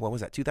what was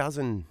that?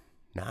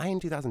 2009,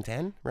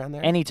 2010, around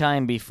there.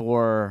 Anytime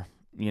before.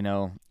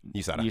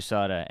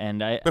 USADA.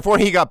 And before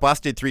he got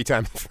busted 3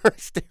 times for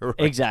steroids.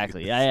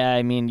 Exactly.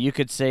 I mean, you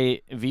could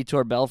say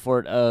Vitor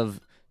Belfort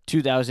of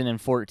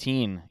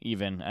 2014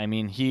 even. I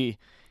mean, he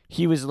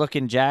was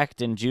looking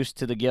jacked and juiced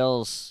to the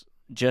gills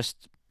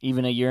just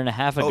even a year and a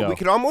half ago. We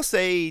could almost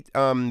say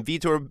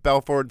Vitor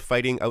Belfort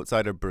fighting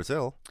outside of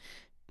Brazil.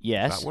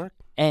 Yes. Does that work?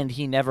 And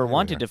he never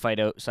wanted to fight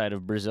outside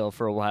of Brazil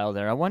for a while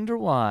there. I wonder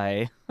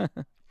why.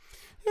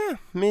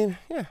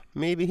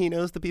 Maybe he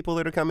knows the people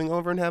that are coming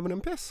over and having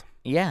him piss.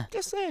 Yeah.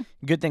 Just saying.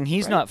 Good thing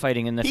he's not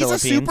fighting in the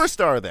Philippines. He's a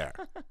superstar there.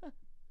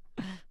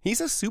 He's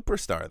a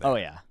superstar there. Oh,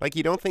 yeah. Like,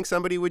 you don't think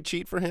somebody would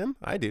cheat for him?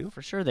 I do.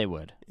 For sure they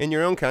would. In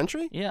your own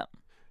country? Yeah.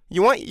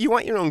 You want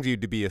your own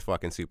dude to be a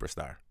fucking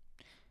superstar.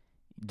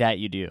 That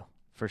you do.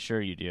 For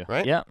sure you do.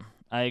 Right? Yeah,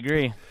 I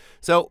agree.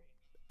 So,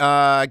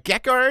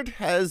 Gegard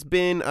has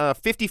been a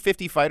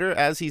 50-50 fighter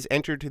as he's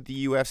entered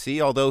the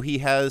UFC, although he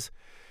has,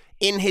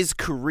 in his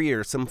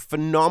career, some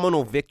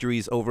phenomenal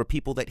victories over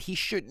people that he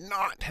should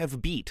not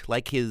have beat,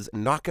 like his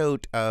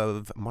knockout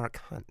of Mark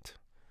Hunt.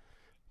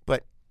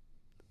 But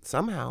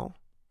somehow,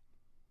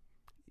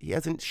 he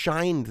hasn't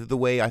shined the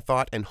way I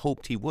thought and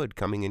hoped he would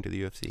coming into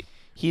the UFC.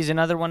 He's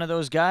another one of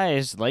those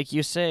guys, like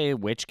you say,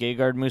 which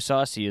Gegard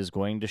Mousasi is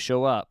going to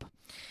show up.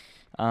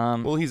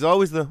 Well, he's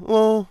always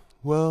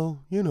well,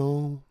 you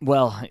know.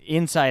 Well,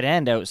 inside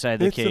and outside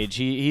the cage.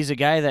 He's a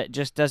guy that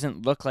just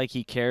doesn't look like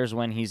he cares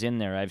when he's in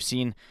there. I've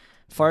seen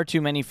far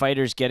too many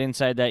fighters get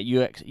inside that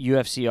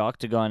UFC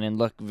octagon and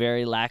look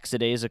very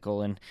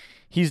lackadaisical, and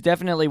he's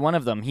definitely one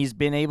of them. He's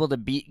been able to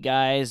beat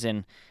guys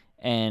and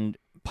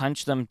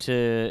punch them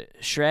to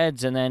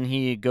shreds, and then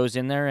he goes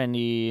in there and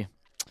he,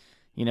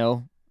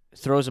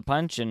 throws a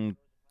punch and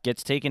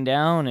gets taken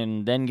down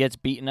and then gets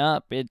beaten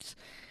up.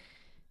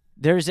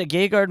 There's a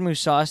Gegard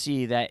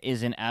Mousasi that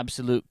is an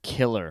absolute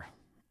killer.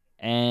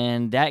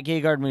 And that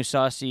Gegard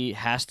Mousasi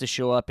has to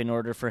show up in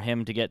order for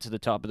him to get to the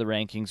top of the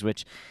rankings,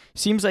 which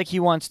seems like he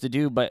wants to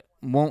do, but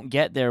won't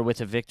get there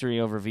with a victory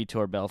over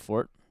Vitor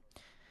Belfort.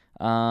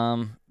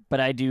 But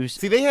I do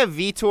see they have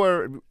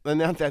Vitor, and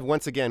that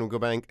once again we'll go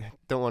back.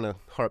 Don't want to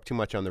harp too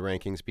much on the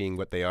rankings being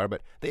what they are,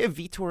 but they have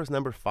Vitor as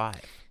number 5.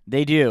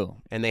 They do,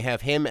 and they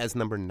have him as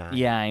number 9.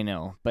 Yeah, I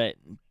know, but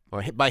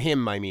by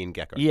him I mean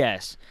Gegard.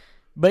 Yes,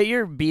 but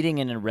you're beating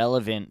an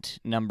irrelevant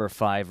number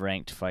 5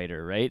 ranked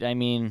fighter, right? I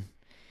mean,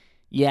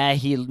 yeah,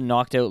 he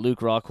knocked out Luke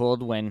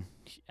Rockhold when,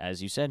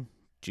 as you said,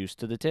 juice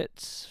to the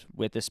tits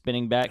with a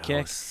spinning back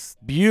kick.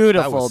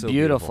 Beautiful,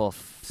 beautiful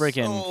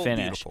freaking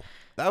finish. Beautiful.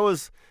 That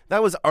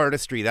was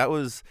artistry. That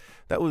was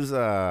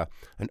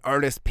an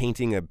artist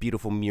painting a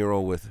beautiful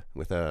mural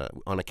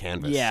on a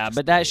canvas. Yeah,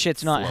 but that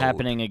shit's not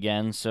happening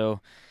again. So,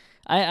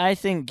 I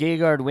think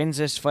Gegard wins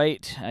this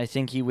fight. I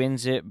think he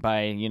wins it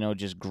by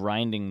just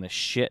grinding the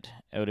shit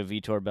out of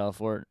Vitor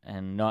Belfort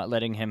and not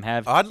letting him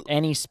have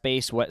any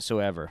space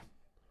whatsoever.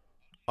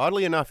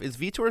 Oddly enough, is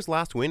Vitor's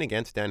last win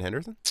against Dan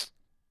Henderson?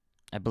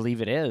 I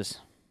believe it is.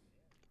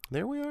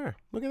 There we are.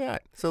 Look at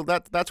that. So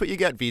that's what you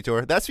get,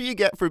 Vitor. That's what you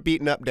get for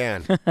beating up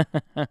Dan.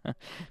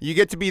 You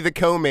get to be the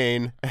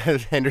co-main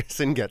as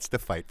Henderson gets to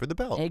fight for the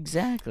belt.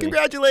 Exactly.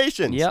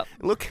 Congratulations. Yep.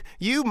 Look,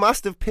 you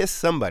must have pissed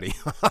somebody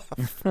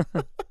off.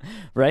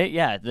 Right?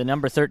 Yeah. The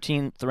number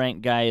 13th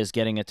ranked guy is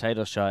getting a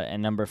title shot,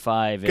 and number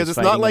 5 is because it's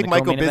not like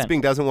Michael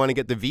Bisping doesn't want to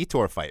get the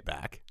Vitor fight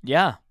back.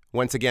 Yeah.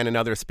 Once again,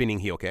 another spinning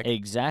heel kick.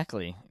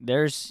 Exactly.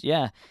 There's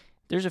a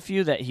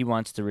few that he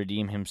wants to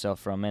redeem himself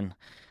from, and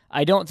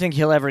I don't think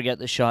he'll ever get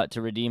the shot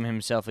to redeem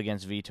himself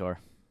against Vitor.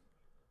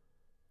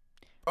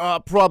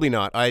 Probably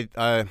not.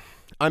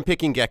 I'm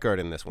picking Gegard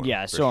in this one.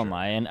 Yeah, so am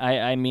I. And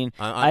I mean,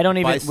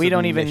 we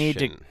don't even need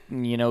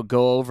to,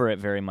 go over it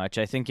very much.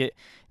 I think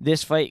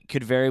this fight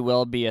could very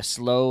well be a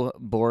slow,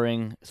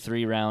 boring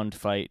 3-round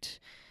fight.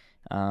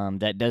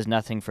 that does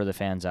nothing for the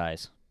fans'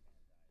 eyes.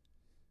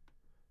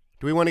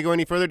 Do we want to go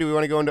any further? Do we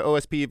want to go into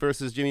OSP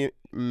versus Jimmy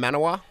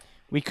Manawa?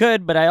 We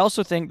could, but I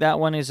also think that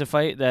one is a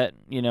fight that,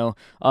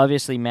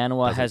 obviously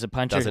Manawa has a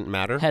puncher. Doesn't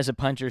matter. Has a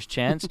puncher's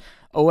chance.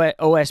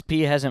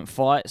 OSP hasn't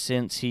fought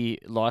since he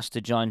lost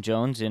to John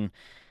Jones in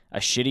a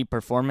shitty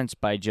performance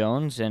by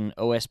Jones, and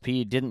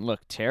OSP didn't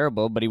look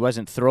terrible, but he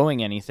wasn't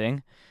throwing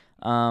anything.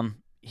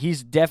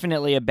 He's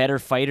definitely a better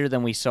fighter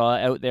than we saw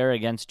out there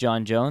against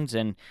John Jones,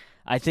 and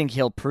I think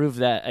he'll prove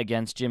that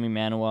against Jimmy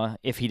Manawa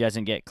if he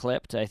doesn't get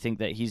clipped. I think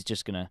that he's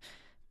just going to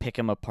pick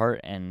him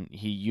apart, and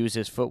he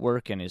uses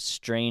footwork and his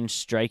strange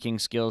striking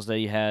skills that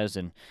he has,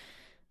 and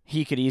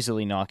he could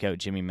easily knock out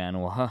Jimmy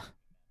Manawa.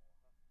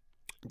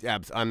 Yeah,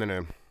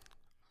 I'm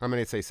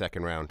gonna say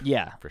second round.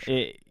 Yeah, for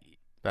sure.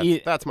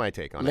 That's my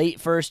take on it. Late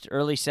first,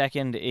 early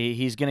second,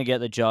 he's gonna get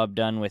the job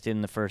done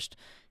within the first.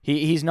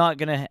 He's not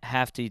gonna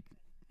have to,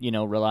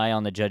 rely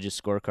on the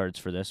judges' scorecards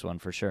for this one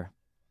for sure.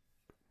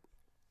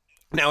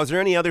 Now, is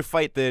there any other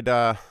fight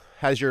that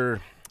has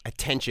your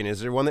attention? Is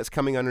there one that's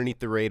coming underneath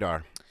the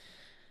radar?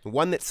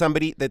 One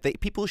that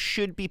people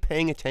should be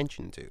paying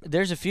attention to?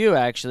 There's a few,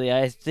 actually.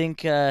 I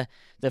think the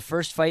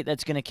first fight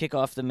that's going to kick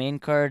off the main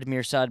card,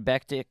 Mirsad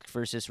Bektic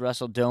versus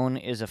Russell Doan,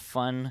 is a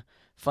fun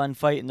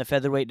fight in the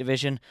featherweight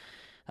division.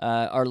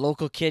 Our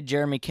local kid,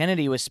 Jeremy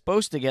Kennedy, was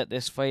supposed to get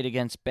this fight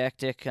against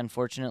Bektic.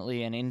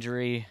 Unfortunately, an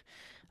injury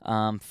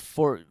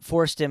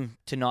forced him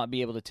to not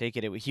be able to take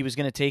it. He was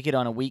going to take it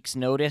on a week's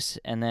notice,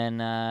 and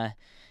then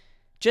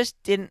just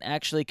didn't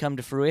actually come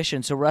to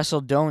fruition. So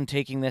Russell Doan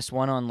taking this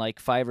one on like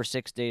 5 or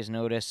 6 days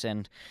notice,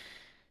 and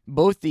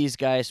both these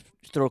guys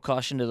throw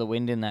caution to the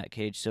wind in that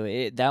cage. So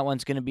that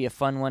one's going to be a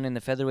fun one in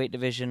the featherweight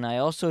division. I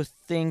also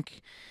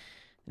think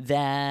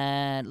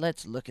that,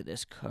 let's look at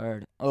this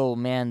card. Oh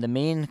man, the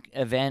main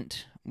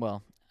event,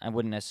 well, I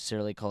wouldn't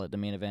necessarily call it the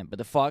main event, but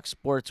the Fox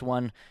Sports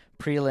 1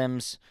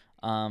 prelims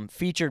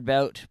featured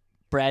bout,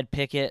 Brad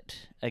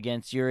Pickett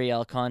against Yuri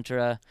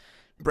Alcantara.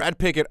 Brad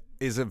Pickett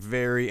is a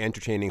very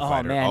entertaining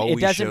fighter. Oh man, always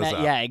it doesn't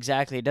matter. Yeah,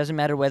 exactly. It doesn't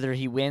matter whether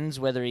he wins,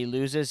 whether he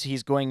loses.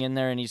 He's going in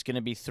there and he's going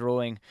to be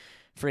throwing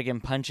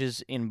friggin'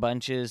 punches in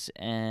bunches,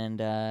 and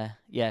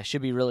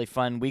should be really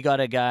fun. We got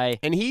a guy,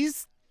 and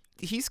he's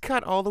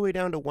cut all the way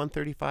down to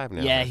 135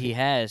 now. Yeah, he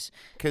has.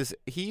 Because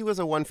he was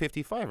a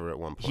 155er at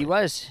one point. He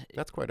was.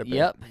 That's quite a bit.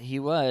 Yep, he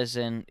was,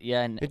 and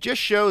yeah. It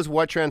just shows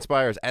what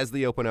transpires as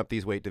they open up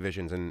these weight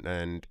divisions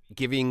and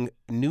giving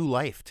new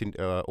life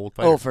to old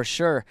fighters. Oh, for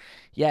sure.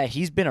 Yeah,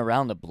 he's been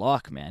around the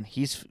block, man.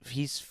 He's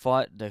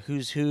fought the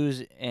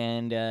who's,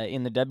 and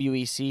in the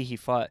WEC he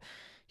fought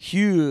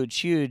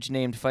huge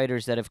named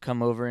fighters that have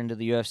come over into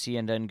the UFC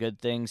and done good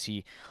things.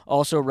 He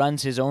also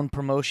runs his own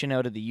promotion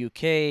out of the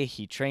UK.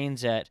 He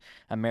trains at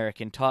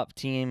American Top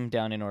Team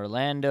down in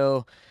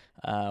Orlando.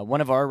 One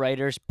of our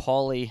writers,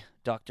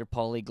 Dr.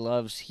 Paulie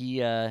Gloves,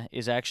 he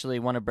is actually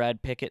one of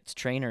Brad Pickett's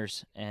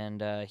trainers,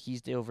 and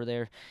he's over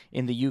there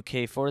in the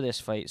UK for this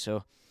fight.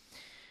 So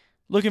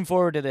looking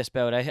forward to this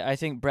bout. I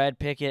think Brad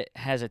Pickett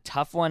has a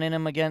tough one in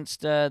him against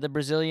the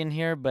Brazilian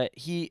here, but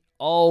he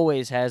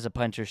always has a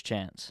puncher's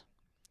chance.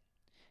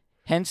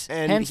 Hence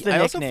the nickname. I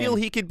also feel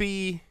he could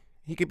be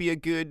a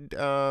good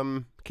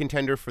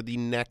contender for the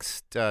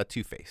next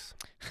Two-Face,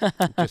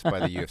 just by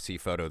the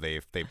UFC photo they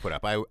put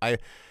up.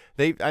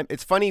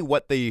 It's funny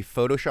what they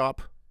Photoshop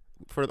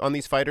on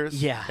these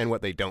fighters, yeah, and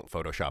what they don't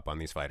Photoshop on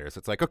these fighters.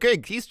 It's like,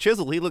 okay, he's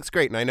chiseled, he looks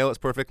great, and I know it's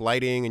perfect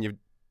lighting, and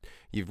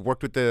you've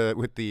worked with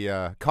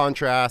the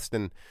contrast,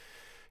 and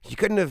you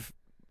couldn't have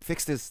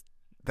fixed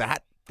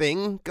that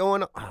thing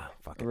going on. Oh,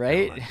 fucking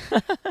right?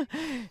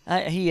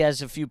 He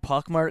has a few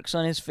pockmarks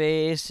on his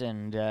face,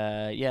 and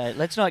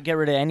let's not get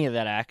rid of any of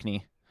that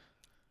acne.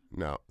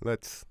 No,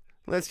 let's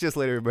just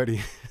let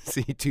everybody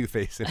see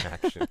Two-Face in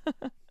action.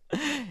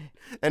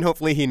 And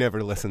hopefully he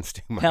never listens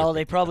to my Hell,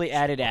 they probably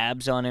added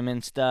abs on him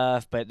and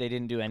stuff, but they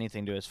didn't do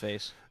anything to his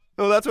face.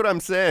 No, that's what I'm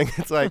saying.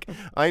 It's like,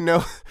 I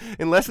know,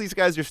 unless these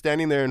guys are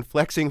standing there and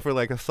flexing for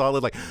like a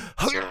solid, like,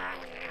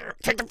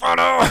 take the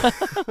photo.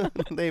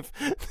 They've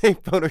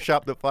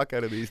photoshopped the fuck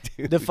out of these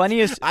dudes. The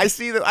funniest, I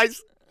see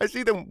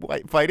them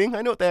fighting.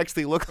 I know what they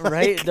actually look like.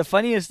 Right. The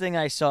funniest thing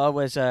I saw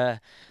was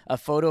a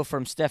photo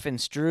from Stefan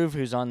Struve,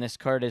 who's on this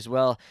card as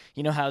well.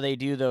 You know how they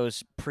do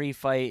those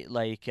pre-fight,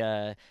 like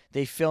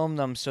they film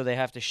them so they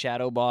have to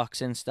shadow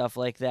box and stuff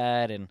like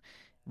that, and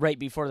right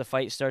before the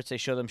fight starts, they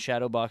show them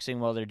shadow boxing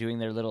while they're doing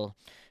their little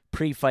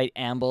pre-fight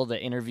amble,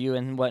 the interview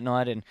and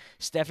whatnot. And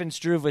Stefan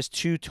Struve was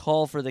too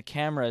tall for the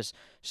cameras,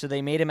 so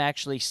they made him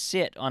actually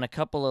sit on a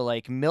couple of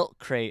like milk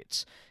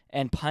crates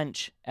and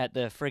punch at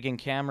the friggin'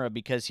 camera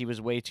because he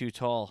was way too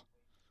tall.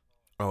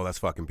 Oh, that's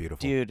fucking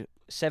beautiful. Dude,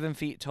 7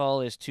 feet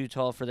tall is too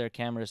tall for their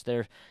cameras.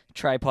 Their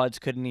tripods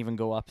couldn't even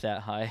go up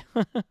that high.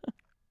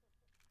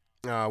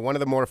 One of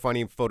the more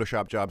funny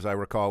Photoshop jobs I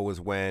recall was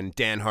when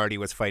Dan Hardy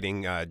was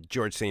fighting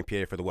George St.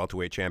 Pierre for the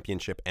welterweight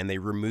championship, and they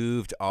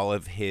removed all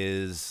of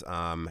his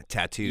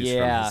tattoos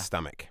from his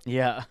stomach.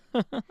 Yeah.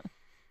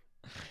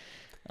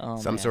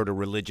 Some sort of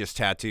religious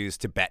tattoos,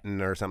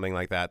 Tibetan or something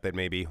like that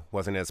maybe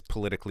wasn't as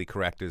politically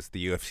correct as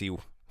the UFC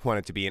want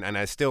it to be. And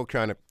I'm still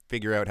trying to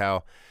figure out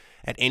how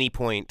at any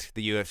point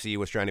the UFC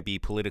was trying to be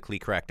politically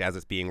correct as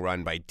it's being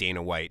run by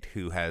Dana White,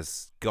 who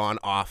has gone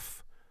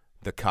off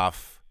the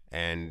cuff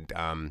and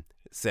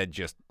said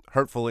just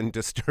hurtful and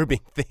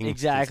disturbing things.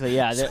 Exactly,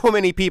 yeah. So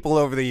many people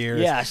over the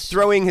years. Yes.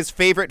 Throwing his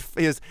favorite,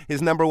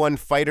 his number one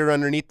fighter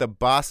underneath the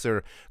bus,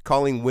 or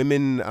calling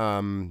women,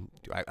 I'm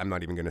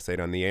not even going to say it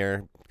on the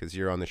air because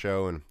you're on the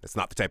show and it's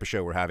not the type of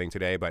show we're having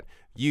today, but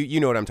you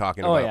know what I'm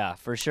talking about. Oh, yeah,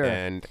 for sure.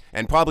 And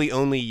probably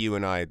only you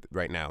and I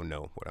right now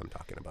know what I'm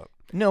talking about.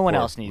 No one Or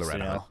else needs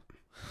Loretta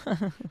to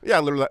know. Yeah,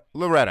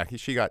 Loretta.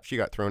 She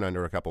got thrown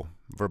under a couple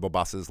verbal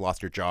buses,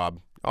 lost her job,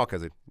 all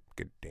because of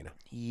good Dana.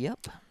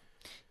 Yep.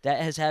 That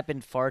has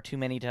happened far too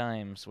many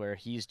times where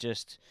he's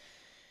just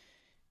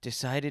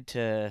decided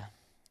to,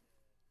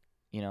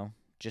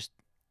 just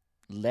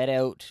let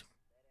out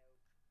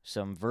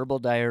some verbal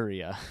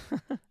diarrhea.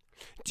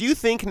 Do you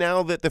think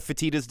now that the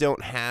Fertittas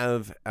don't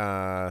have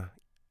a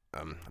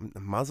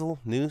muzzle,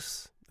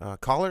 noose,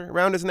 collar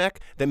around his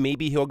neck, that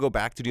maybe he'll go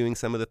back to doing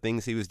some of the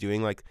things he was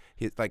doing, like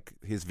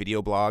his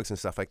video blogs and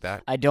stuff like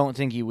that? I don't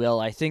think he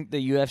will. I think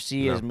the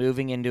UFC is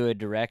moving into a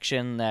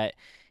direction that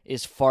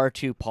is far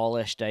too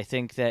polished. I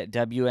think that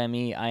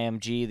WME,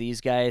 IMG, these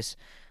guys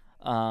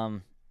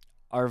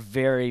are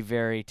very,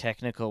 very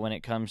technical when it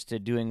comes to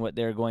doing what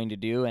they're going to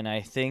do, and I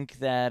think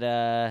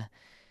that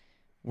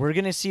we're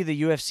going to see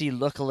the UFC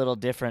look a little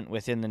different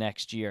within the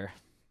next year.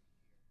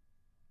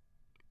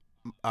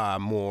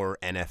 More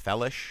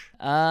NFL-ish?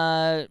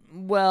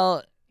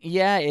 Well,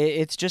 yeah,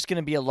 it's just going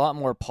to be a lot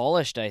more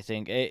polished, I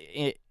think.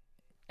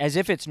 As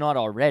if it's not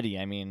already.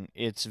 I mean,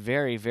 it's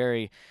very,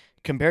 very...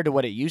 Compared to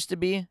what it used to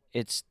be,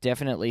 it's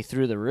definitely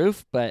through the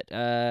roof. But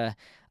I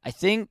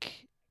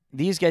think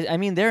these guys,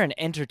 they're an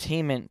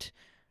entertainment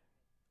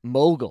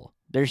mogul.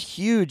 They're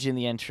huge in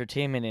the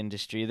entertainment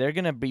industry. They're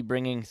going to be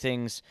bringing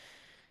things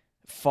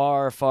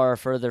far, far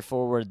further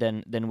forward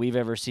than we've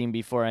ever seen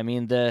before. I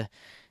mean, the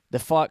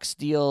Fox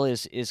deal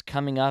is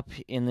coming up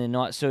in the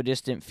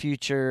not-so-distant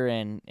future,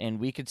 and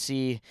we could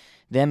see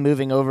them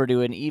moving over to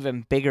an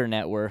even bigger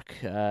network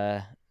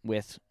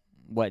with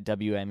what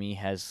WME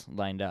has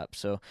lined up.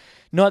 So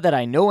not that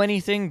I know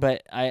anything,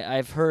 but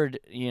I've heard,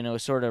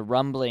 sort of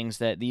rumblings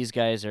that these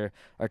guys are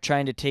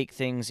trying to take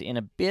things in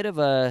a bit of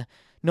a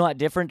not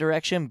different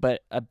direction,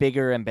 but a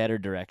bigger and better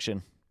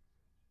direction.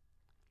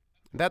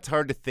 That's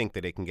hard to think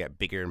that it can get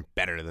bigger and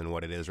better than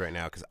what it is right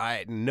now, because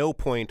I at no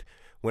point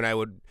when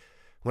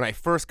I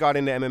first got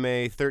into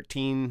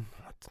MMA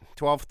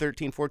 12,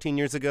 13, 14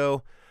 years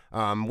ago,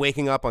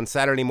 waking up on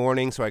Saturday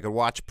morning so I could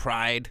watch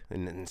Pride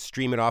and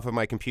stream it off of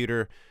my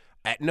computer,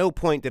 at no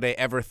point did I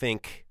ever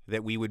think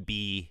that we would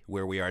be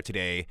where we are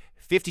today.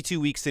 52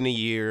 weeks in a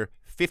year,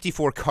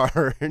 54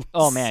 cards.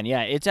 Oh, man,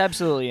 yeah, it's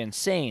absolutely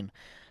insane.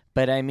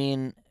 But, I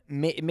mean,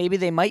 maybe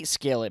they might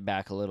scale it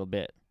back a little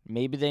bit.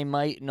 Maybe they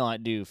might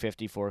not do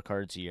 54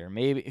 cards a year.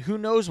 Maybe, who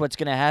knows what's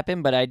going to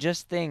happen, but I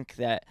just think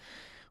that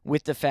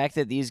with the fact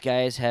that these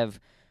guys have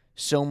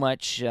so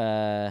much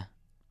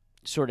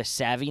sort of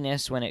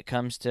savviness when it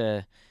comes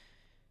to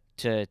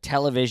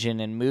television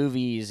and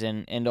movies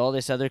and all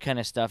this other kind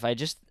of stuff, I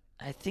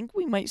think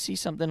we might see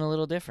something a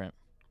little different.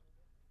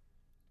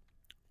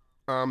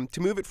 To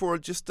move it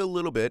forward just a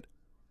little bit,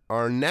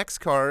 our next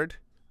card,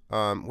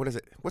 what is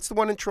it? What's the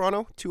one in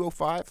Toronto?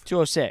 205?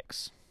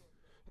 206.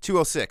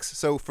 206.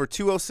 So for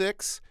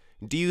 206,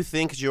 do you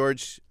think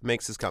George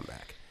makes his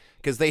comeback?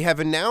 Because they have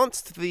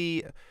announced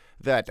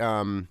that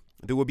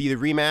there will be the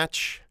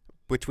rematch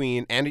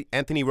between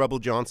Anthony Rebel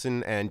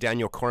Johnson and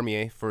Daniel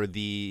Cormier for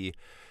the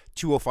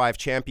 205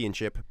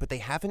 championship, but they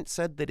haven't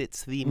said that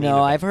it's the main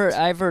event.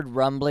 I've heard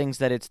rumblings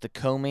that it's the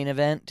co-main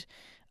event.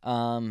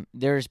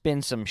 There's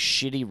been some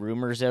shitty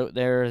rumors out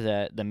there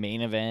that the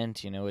main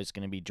event, is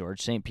going to be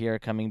George St. Pierre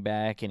coming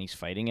back and he's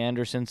fighting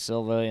Anderson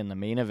Silva in the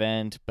main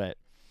event, but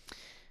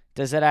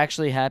does that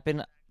actually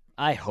happen?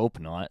 I hope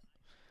not.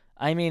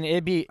 I mean,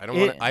 it'd be...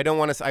 I don't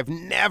want to... I've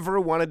never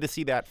wanted to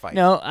see that fight.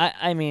 No,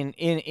 I mean,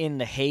 in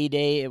the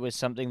heyday, it was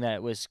something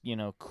that was,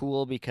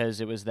 cool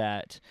because it was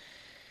that...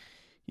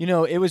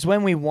 it was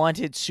when we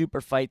wanted super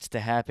fights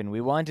to happen.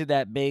 We wanted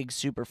that big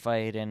super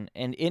fight, and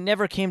it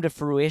never came to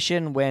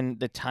fruition when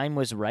the time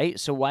was right,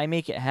 so why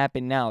make it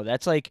happen now?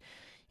 That's like,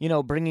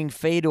 bringing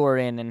Fedor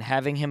in and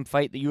having him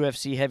fight the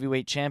UFC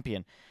heavyweight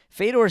champion.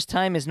 Fedor's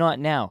time is not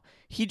now.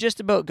 He just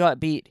about got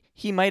beat.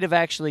 He might have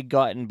actually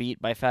gotten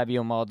beat by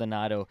Fabio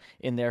Maldonado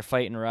in their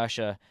fight in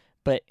Russia,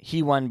 but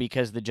he won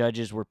because the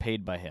judges were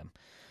paid by him.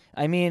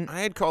 I mean,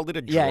 I had called it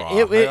a draw. Yeah,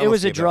 it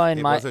was a draw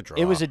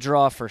It was a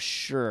draw for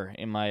sure,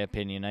 in my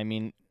opinion. I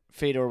mean,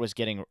 Fedor was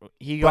got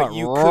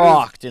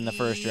rocked in the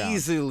first round.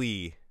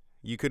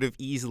 You could have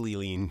easily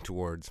leaned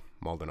towards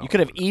Maldonado. You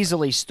could have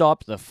easily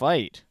stopped the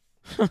fight.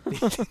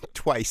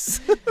 Twice.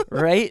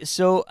 Right?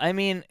 So, I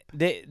mean,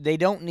 they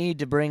don't need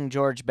to bring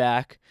George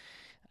back.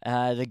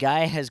 The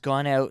guy has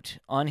gone out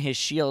on his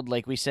shield,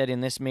 like we said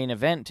in this main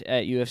event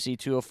at UFC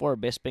 204,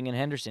 Bisping and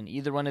Henderson.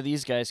 Either one of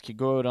these guys could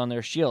go out on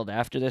their shield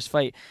after this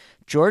fight.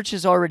 George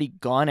has already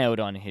gone out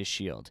on his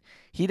shield.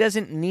 He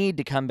doesn't need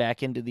to come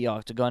back into the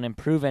octagon and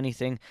prove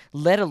anything,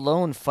 let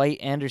alone fight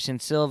Anderson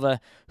Silva,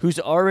 who's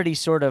already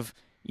sort of,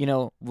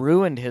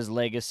 ruined his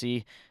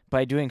legacy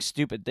by doing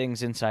stupid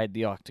things inside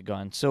the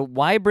octagon. So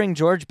why bring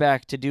George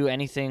back to do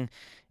anything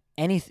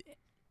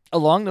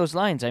along those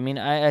lines? I mean,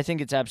 I think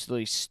it's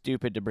absolutely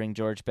stupid to bring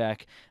George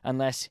back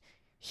unless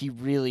he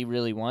really,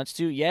 really wants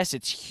to. Yes,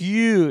 it's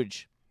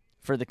huge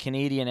for the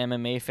Canadian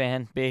MMA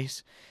fan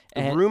base.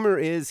 The rumor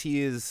is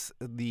he is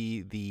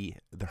the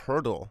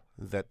hurdle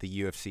that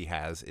the UFC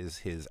has is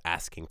his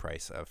asking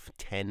price of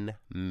 $10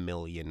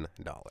 million.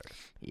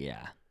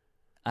 Yeah.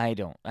 I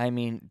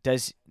mean,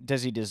 does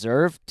he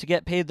deserve to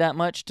get paid that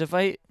much to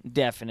fight?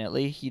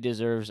 Definitely. He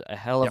deserves a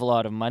hell of a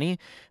lot of money,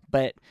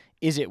 but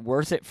is it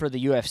worth it for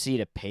the UFC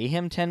to pay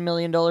him $10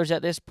 million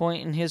at this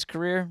point in his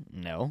career?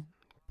 No.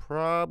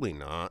 Probably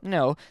not.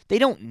 No, they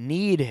don't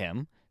need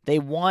him. They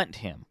want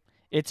him.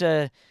 It's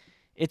a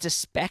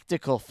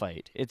spectacle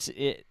fight. It's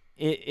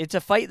a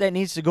fight that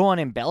needs to go on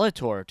in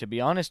Bellator, to be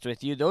honest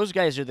with you. Those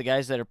guys are the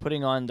guys that are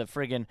putting on the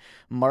friggin'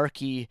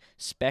 marquee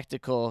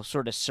spectacle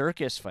sort of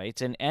circus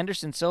fights. And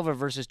Anderson Silva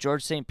versus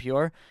George St.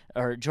 Pierre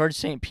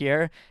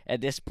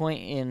at this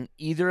point in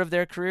either of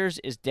their careers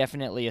is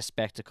definitely a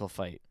spectacle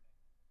fight.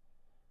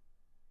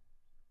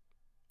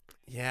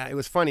 Yeah, it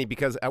was funny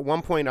because at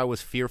one point I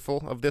was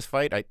fearful of this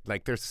fight.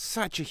 There's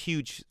such a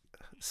huge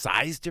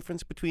size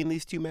difference between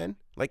these two men,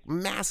 like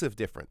massive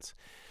difference.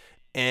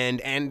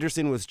 And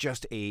Anderson was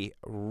just a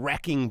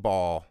wrecking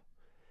ball.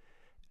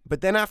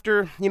 But then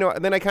after,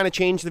 then I kind of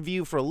changed the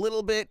view for a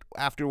little bit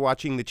after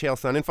watching the Chael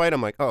Sonnen fight.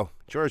 I'm like, oh,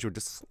 George would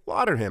just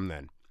slaughter him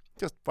then.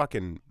 Just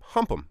fucking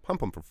hump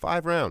him for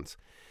 5 rounds.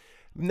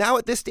 Now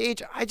at this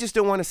stage, I just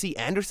don't want to see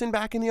Anderson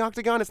back in the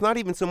octagon. It's not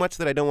even so much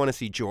that I don't want to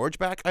see George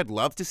back. I'd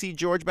love to see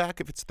George back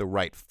if it's the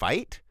right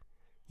fight,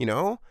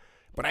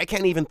 But I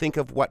can't even think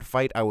of what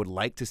fight I would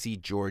like to see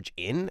George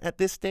in at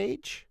this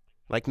stage.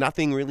 Like,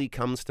 nothing really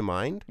comes to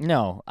mind.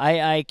 No,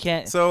 I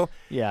can't. So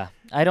yeah,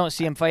 I don't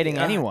see him fighting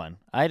anyone.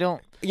 I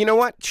don't. You know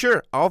what?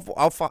 Sure, I'll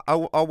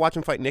watch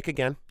him fight Nick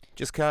again,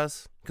 just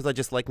cause I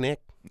just like Nick.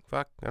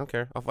 Fuck, I don't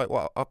care. I'll fight.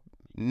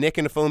 Nick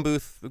in the phone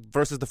booth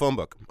versus the phone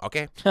book.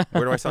 Okay,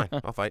 where do I sign?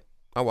 I'll fight.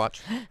 I'll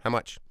watch. How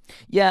much?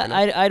 Yeah,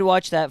 I'd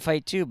watch that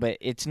fight too, but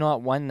it's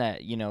not one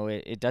that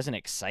it doesn't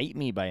excite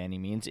me by any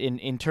means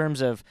in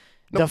terms of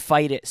the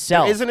fight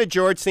itself. There isn't a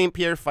George St.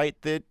 Pierre fight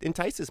that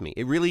entices me.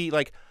 It really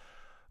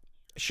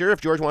Sure,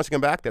 if George wants to come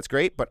back, that's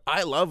great, but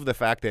I love the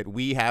fact that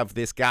we have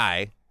this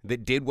guy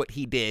that did what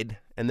he did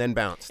and then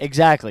bounced.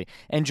 Exactly.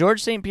 And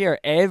George St. Pierre,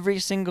 every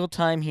single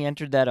time he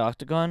entered that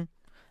octagon,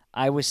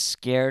 I was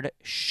scared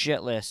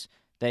shitless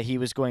that he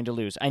was going to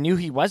lose. I knew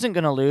he wasn't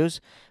going to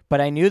lose,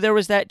 but I knew there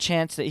was that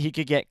chance that he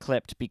could get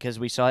clipped because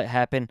we saw it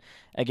happen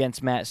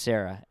against Matt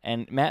Serra.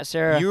 And Matt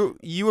Serra...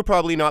 You were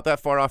probably not that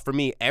far off from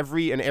me.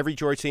 Every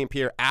George St.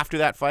 Pierre after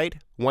that fight,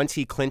 once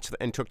he clinched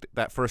and took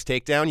that first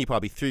takedown, you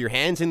probably threw your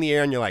hands in the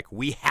air and you're like,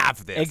 we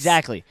have this.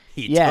 Exactly.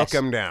 He took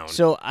him down.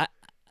 So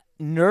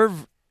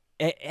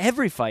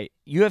every fight,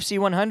 UFC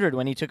 100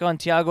 when he took on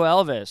Thiago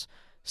Alves,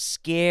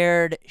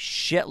 scared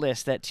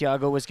shitless that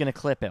Thiago was going to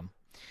clip him.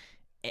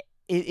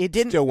 It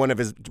didn't. Still one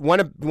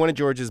of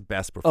George's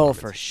best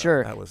performances. Oh, for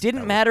sure.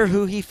 Didn't matter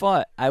who he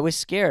fought. I was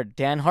scared.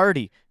 Dan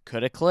Hardy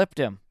could have clipped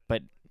him,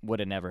 but would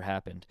have never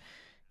happened.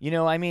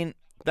 I mean,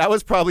 that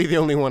was probably the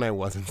only one I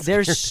wasn't scared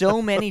There's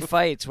so many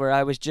fights where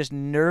I was just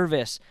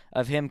nervous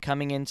of him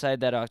coming inside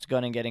that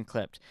octagon and getting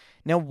clipped.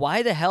 Now,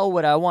 why the hell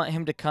would I want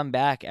him to come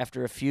back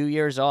after a few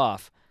years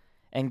off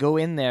and go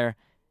in there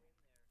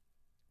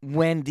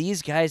when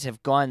these guys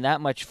have gone that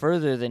much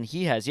further than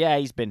he has? Yeah,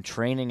 he's been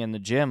training in the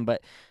gym,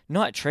 but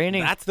not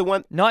training. That's the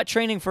one. Not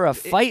training for a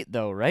fight,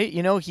 though, right?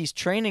 He's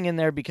training in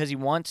there because he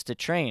wants to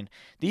train.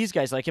 These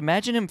guys,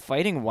 imagine him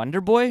fighting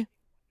Wonderboy.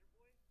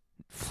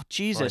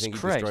 Jesus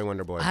Christ. Destroy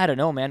Wonderboy. I don't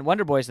know, man.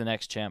 Wonderboy's the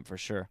next champ for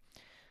sure.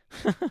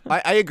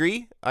 I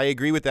agree. I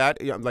agree with that.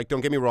 Don't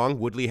get me wrong.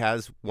 Woodley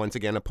has once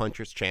again a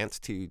puncher's chance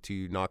to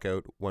knock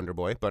out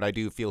Wonderboy, but I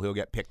do feel he'll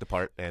get picked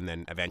apart and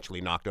then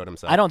eventually knocked out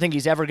himself. I don't think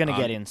he's ever going to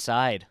get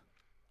inside.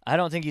 I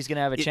don't think he's going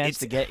to have a chance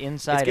to get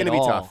inside at all. It's going to be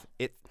tough.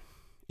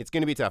 It's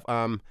going to be tough.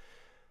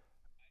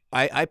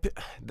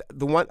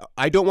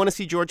 I don't want to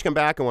see George come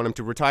back. I want him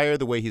to retire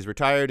the way he's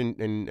retired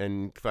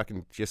and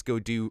fucking just go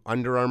do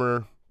Under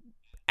Armour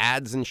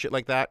ads and shit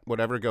like that.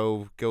 Whatever.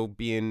 Go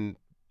be in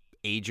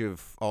Age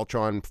of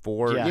Ultron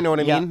 4. Yeah. You know what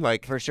I mean?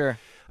 For sure.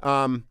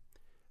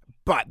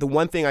 But the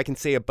one thing I can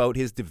say about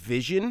his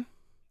division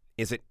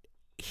is that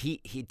he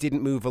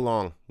didn't move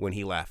along when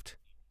he left.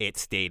 It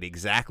stayed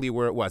exactly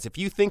where it was. If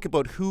you think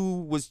about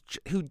who was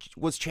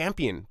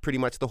champion pretty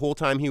much the whole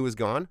time he was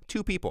gone,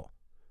 2 people.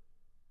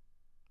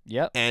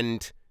 Yep.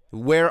 And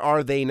where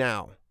are they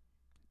now?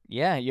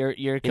 Yeah,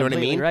 you're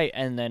completely right.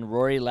 And then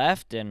Rory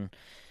left, and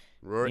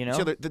Right. You know?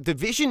 So the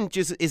division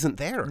just isn't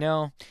there.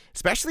 No.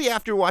 Especially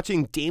after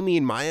watching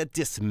Damian Maia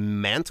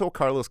dismantle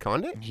Carlos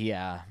Condit.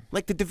 Yeah.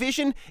 Like, the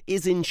division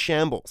is in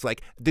shambles.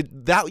 Like,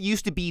 that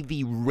used to be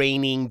the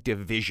reigning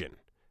division.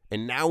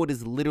 And now it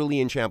is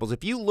literally in shambles.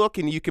 If you look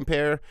and you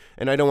compare,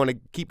 and I don't want to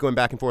keep going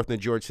back and forth in the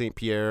George St.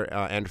 Pierre,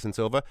 Anderson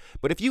Silva,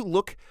 but if you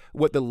look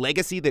what the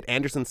legacy that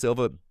Anderson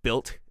Silva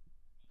built,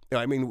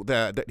 I mean,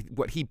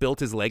 what he built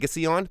his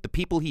legacy on, the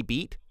people he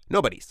beat,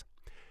 nobody's.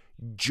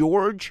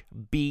 George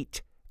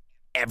beat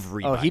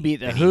everybody. Oh, he beat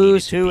the that he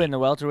who's needed to who beat. in the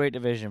welterweight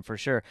division for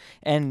sure,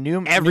 and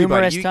Everybody.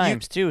 numerous You-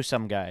 times too.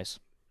 Some guys.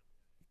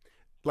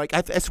 Like,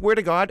 I swear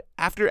to God,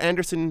 after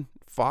Anderson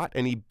fought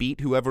and he beat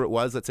whoever it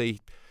was, let's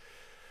say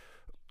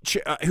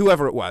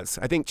whoever it was,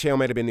 I think Chael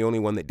might have been the only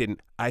one that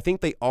didn't. I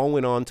think they all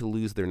went on to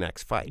lose their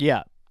next fight.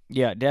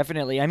 Yeah,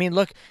 definitely. I mean,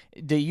 look,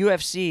 the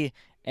UFC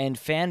and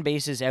fan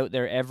bases out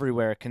there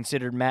everywhere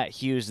considered Matt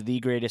Hughes the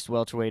greatest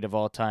welterweight of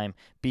all time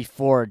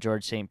before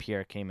George St.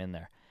 Pierre came in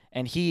there,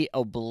 and he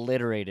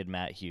obliterated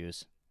Matt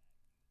Hughes.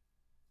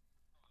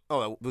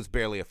 Oh, it was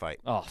barely a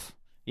fight. Oh,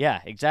 yeah,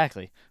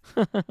 exactly.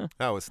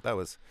 That was.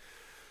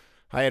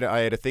 I had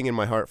a thing in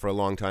my heart for a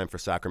long time for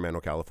Sacramento,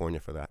 California,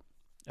 for that.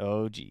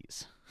 Oh,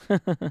 geez.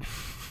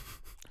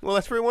 Well,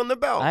 that's where he won the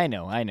belt. I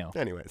know.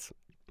 Anyways,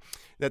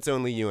 that's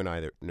only you and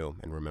I that know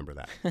and remember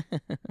that.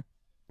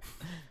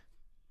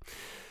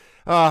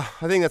 I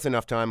think that's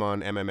enough time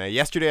on MMA.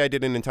 Yesterday, I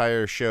did an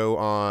entire show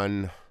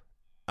on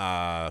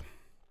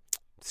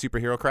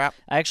superhero crap.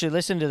 I actually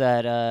listened to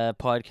that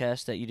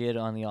podcast that you did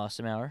on the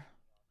Awesome Hour.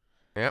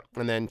 Yeah,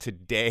 and then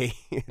today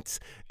it's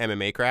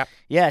MMA crap.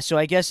 Yeah, so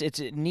I guess it's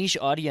a niche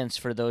audience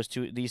for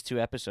these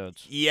two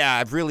episodes. Yeah,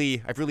 I've really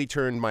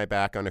turned my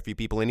back on a few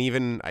people, and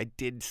even I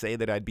did say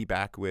that I'd be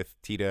back with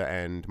Tita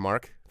and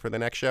Mark for the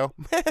next show.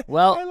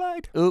 Well, I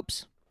lied.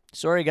 Oops.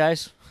 Sorry,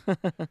 guys.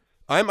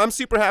 I'm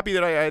super happy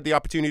that I had the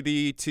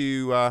opportunity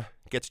to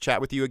get to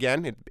chat with you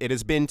again. It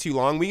has been too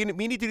long. We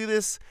need to do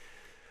this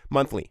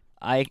monthly.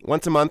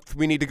 Once a month,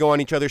 we need to go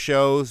on each other's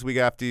shows. We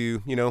have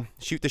to,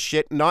 shoot the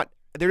shit.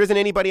 There isn't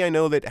anybody I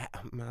know that,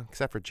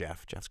 except for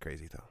Jeff. Jeff's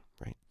crazy though,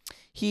 right?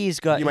 He's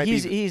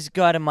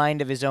got a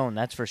mind of his own,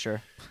 that's for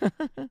sure.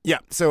 Yeah.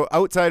 So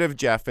outside of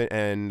Jeff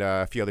and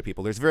a few other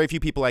people, there's very few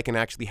people I can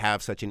actually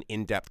have such an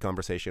in-depth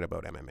conversation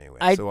about MMA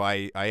with. So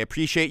I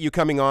appreciate you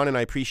coming on, and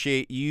I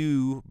appreciate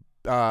you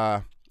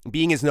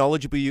being as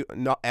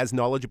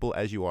knowledgeable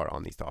as you are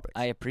on these topics.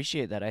 I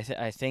appreciate that.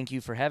 I thank you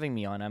for having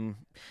me on. I'm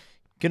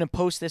gonna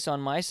post this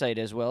on my site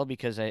as well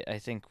because I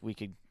think we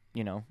could,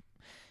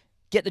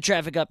 get the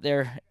traffic up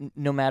there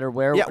no matter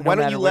where. Yeah. Why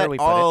don't you let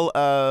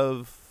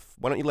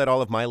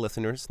all of my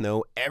listeners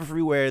know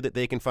everywhere that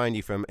they can find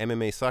you, from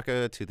MMA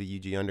Sucka to the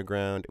UG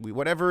Underground,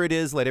 whatever it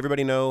is. Let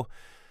everybody know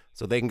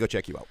so they can go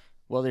check you out.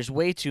 Well, there's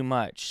way too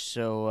much.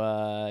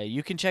 So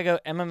you can check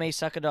out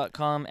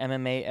MMAsucka.com,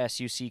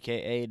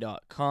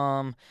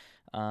 MMASUCKA.com.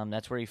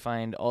 That's where you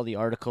find all the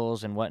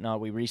articles and whatnot.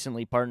 We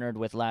recently partnered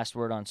with Last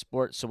Word on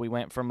Sports, so we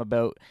went from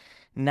about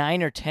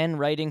 9 or 10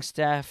 writing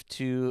staff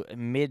to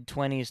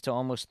mid-20s to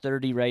almost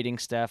 30 writing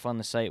staff on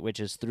the site, which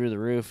is through the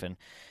roof, and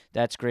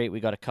that's great. We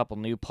got a couple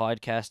new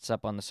podcasts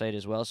up on the site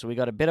as well, so we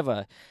got a bit of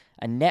a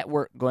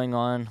network going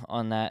on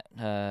that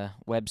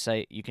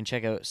website. You can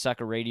check out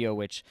Sucker Radio,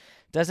 which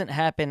doesn't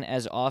happen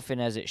as often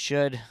as it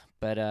should,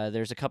 but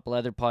there's a couple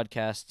other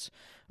podcasts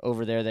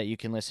over there that you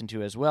can listen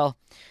to as well.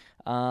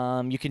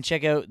 You can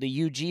check out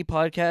the UG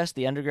podcast,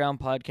 the Underground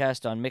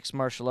podcast, on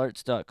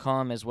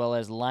mixedmartialarts.com, as well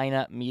as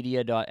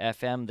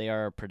lineupmedia.fm. They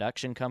are a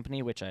production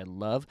company, which I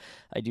love.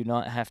 I do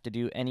not have to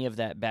do any of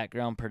that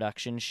background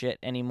production shit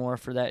anymore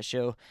for that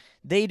show.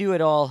 They do it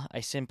all.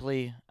 I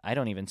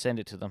don't even send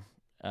it to them.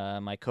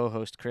 My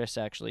co-host Chris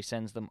actually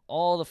sends them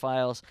all the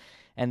files,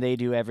 and they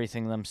do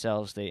everything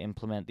themselves. They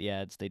implement the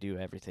ads. They do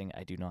everything.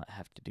 I do not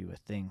have to do a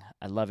thing.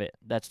 I love it.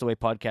 That's the way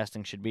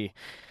podcasting should be.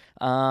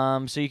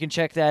 So you can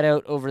check that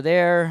out over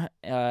there.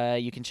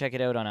 You can check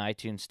it out on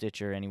iTunes,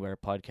 Stitcher, anywhere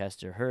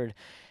podcasts are heard.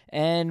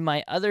 And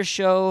my other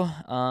show,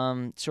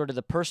 sort of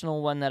the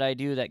personal one that I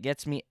do that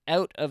gets me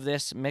out of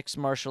this mixed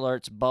martial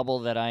arts bubble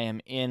that I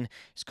am in,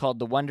 is called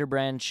The Wonder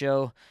Brand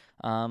Show.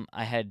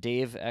 I had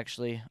Dave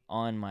actually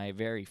on my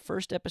very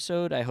first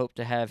episode. I hope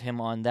to have him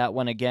on that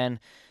one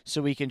again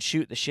so we can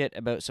shoot the shit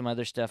about some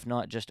other stuff,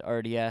 not just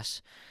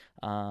RDS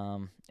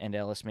and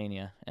Ellis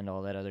Mania and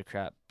all that other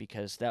crap,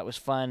 because that was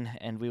fun,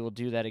 and we will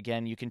do that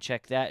again. You can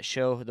check that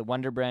show, The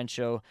Wonder Brand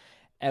Show,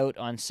 out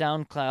on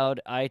SoundCloud,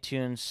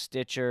 iTunes,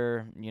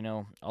 Stitcher,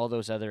 all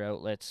those other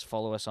outlets.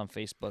 Follow us on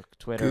Facebook,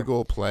 Twitter,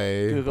 Google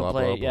Play, blah,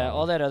 blah, yeah, blah.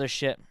 all that other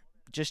shit.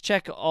 Just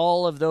check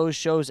all of those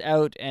shows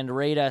out and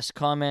rate us,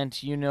 comment,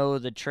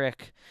 the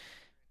trick.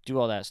 Do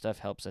all that stuff,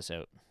 helps us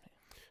out.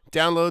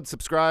 Download,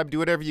 subscribe, do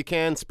whatever you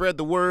can. Spread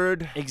the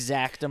word.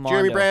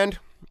 Exactamundo.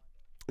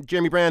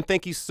 Jeremy Brand,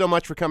 thank you so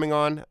much for coming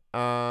on.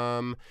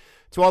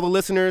 To all the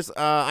listeners,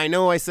 I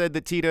know I said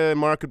that Tita and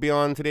Mark would be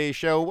on today's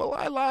show. Well,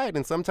 I lied,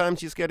 and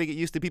sometimes you just got to get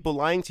used to people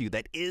lying to you.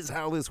 That is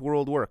how this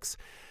world works.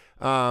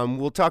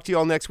 We'll talk to you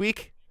all next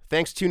week.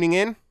 Thanks for tuning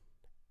in,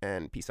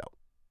 and peace out.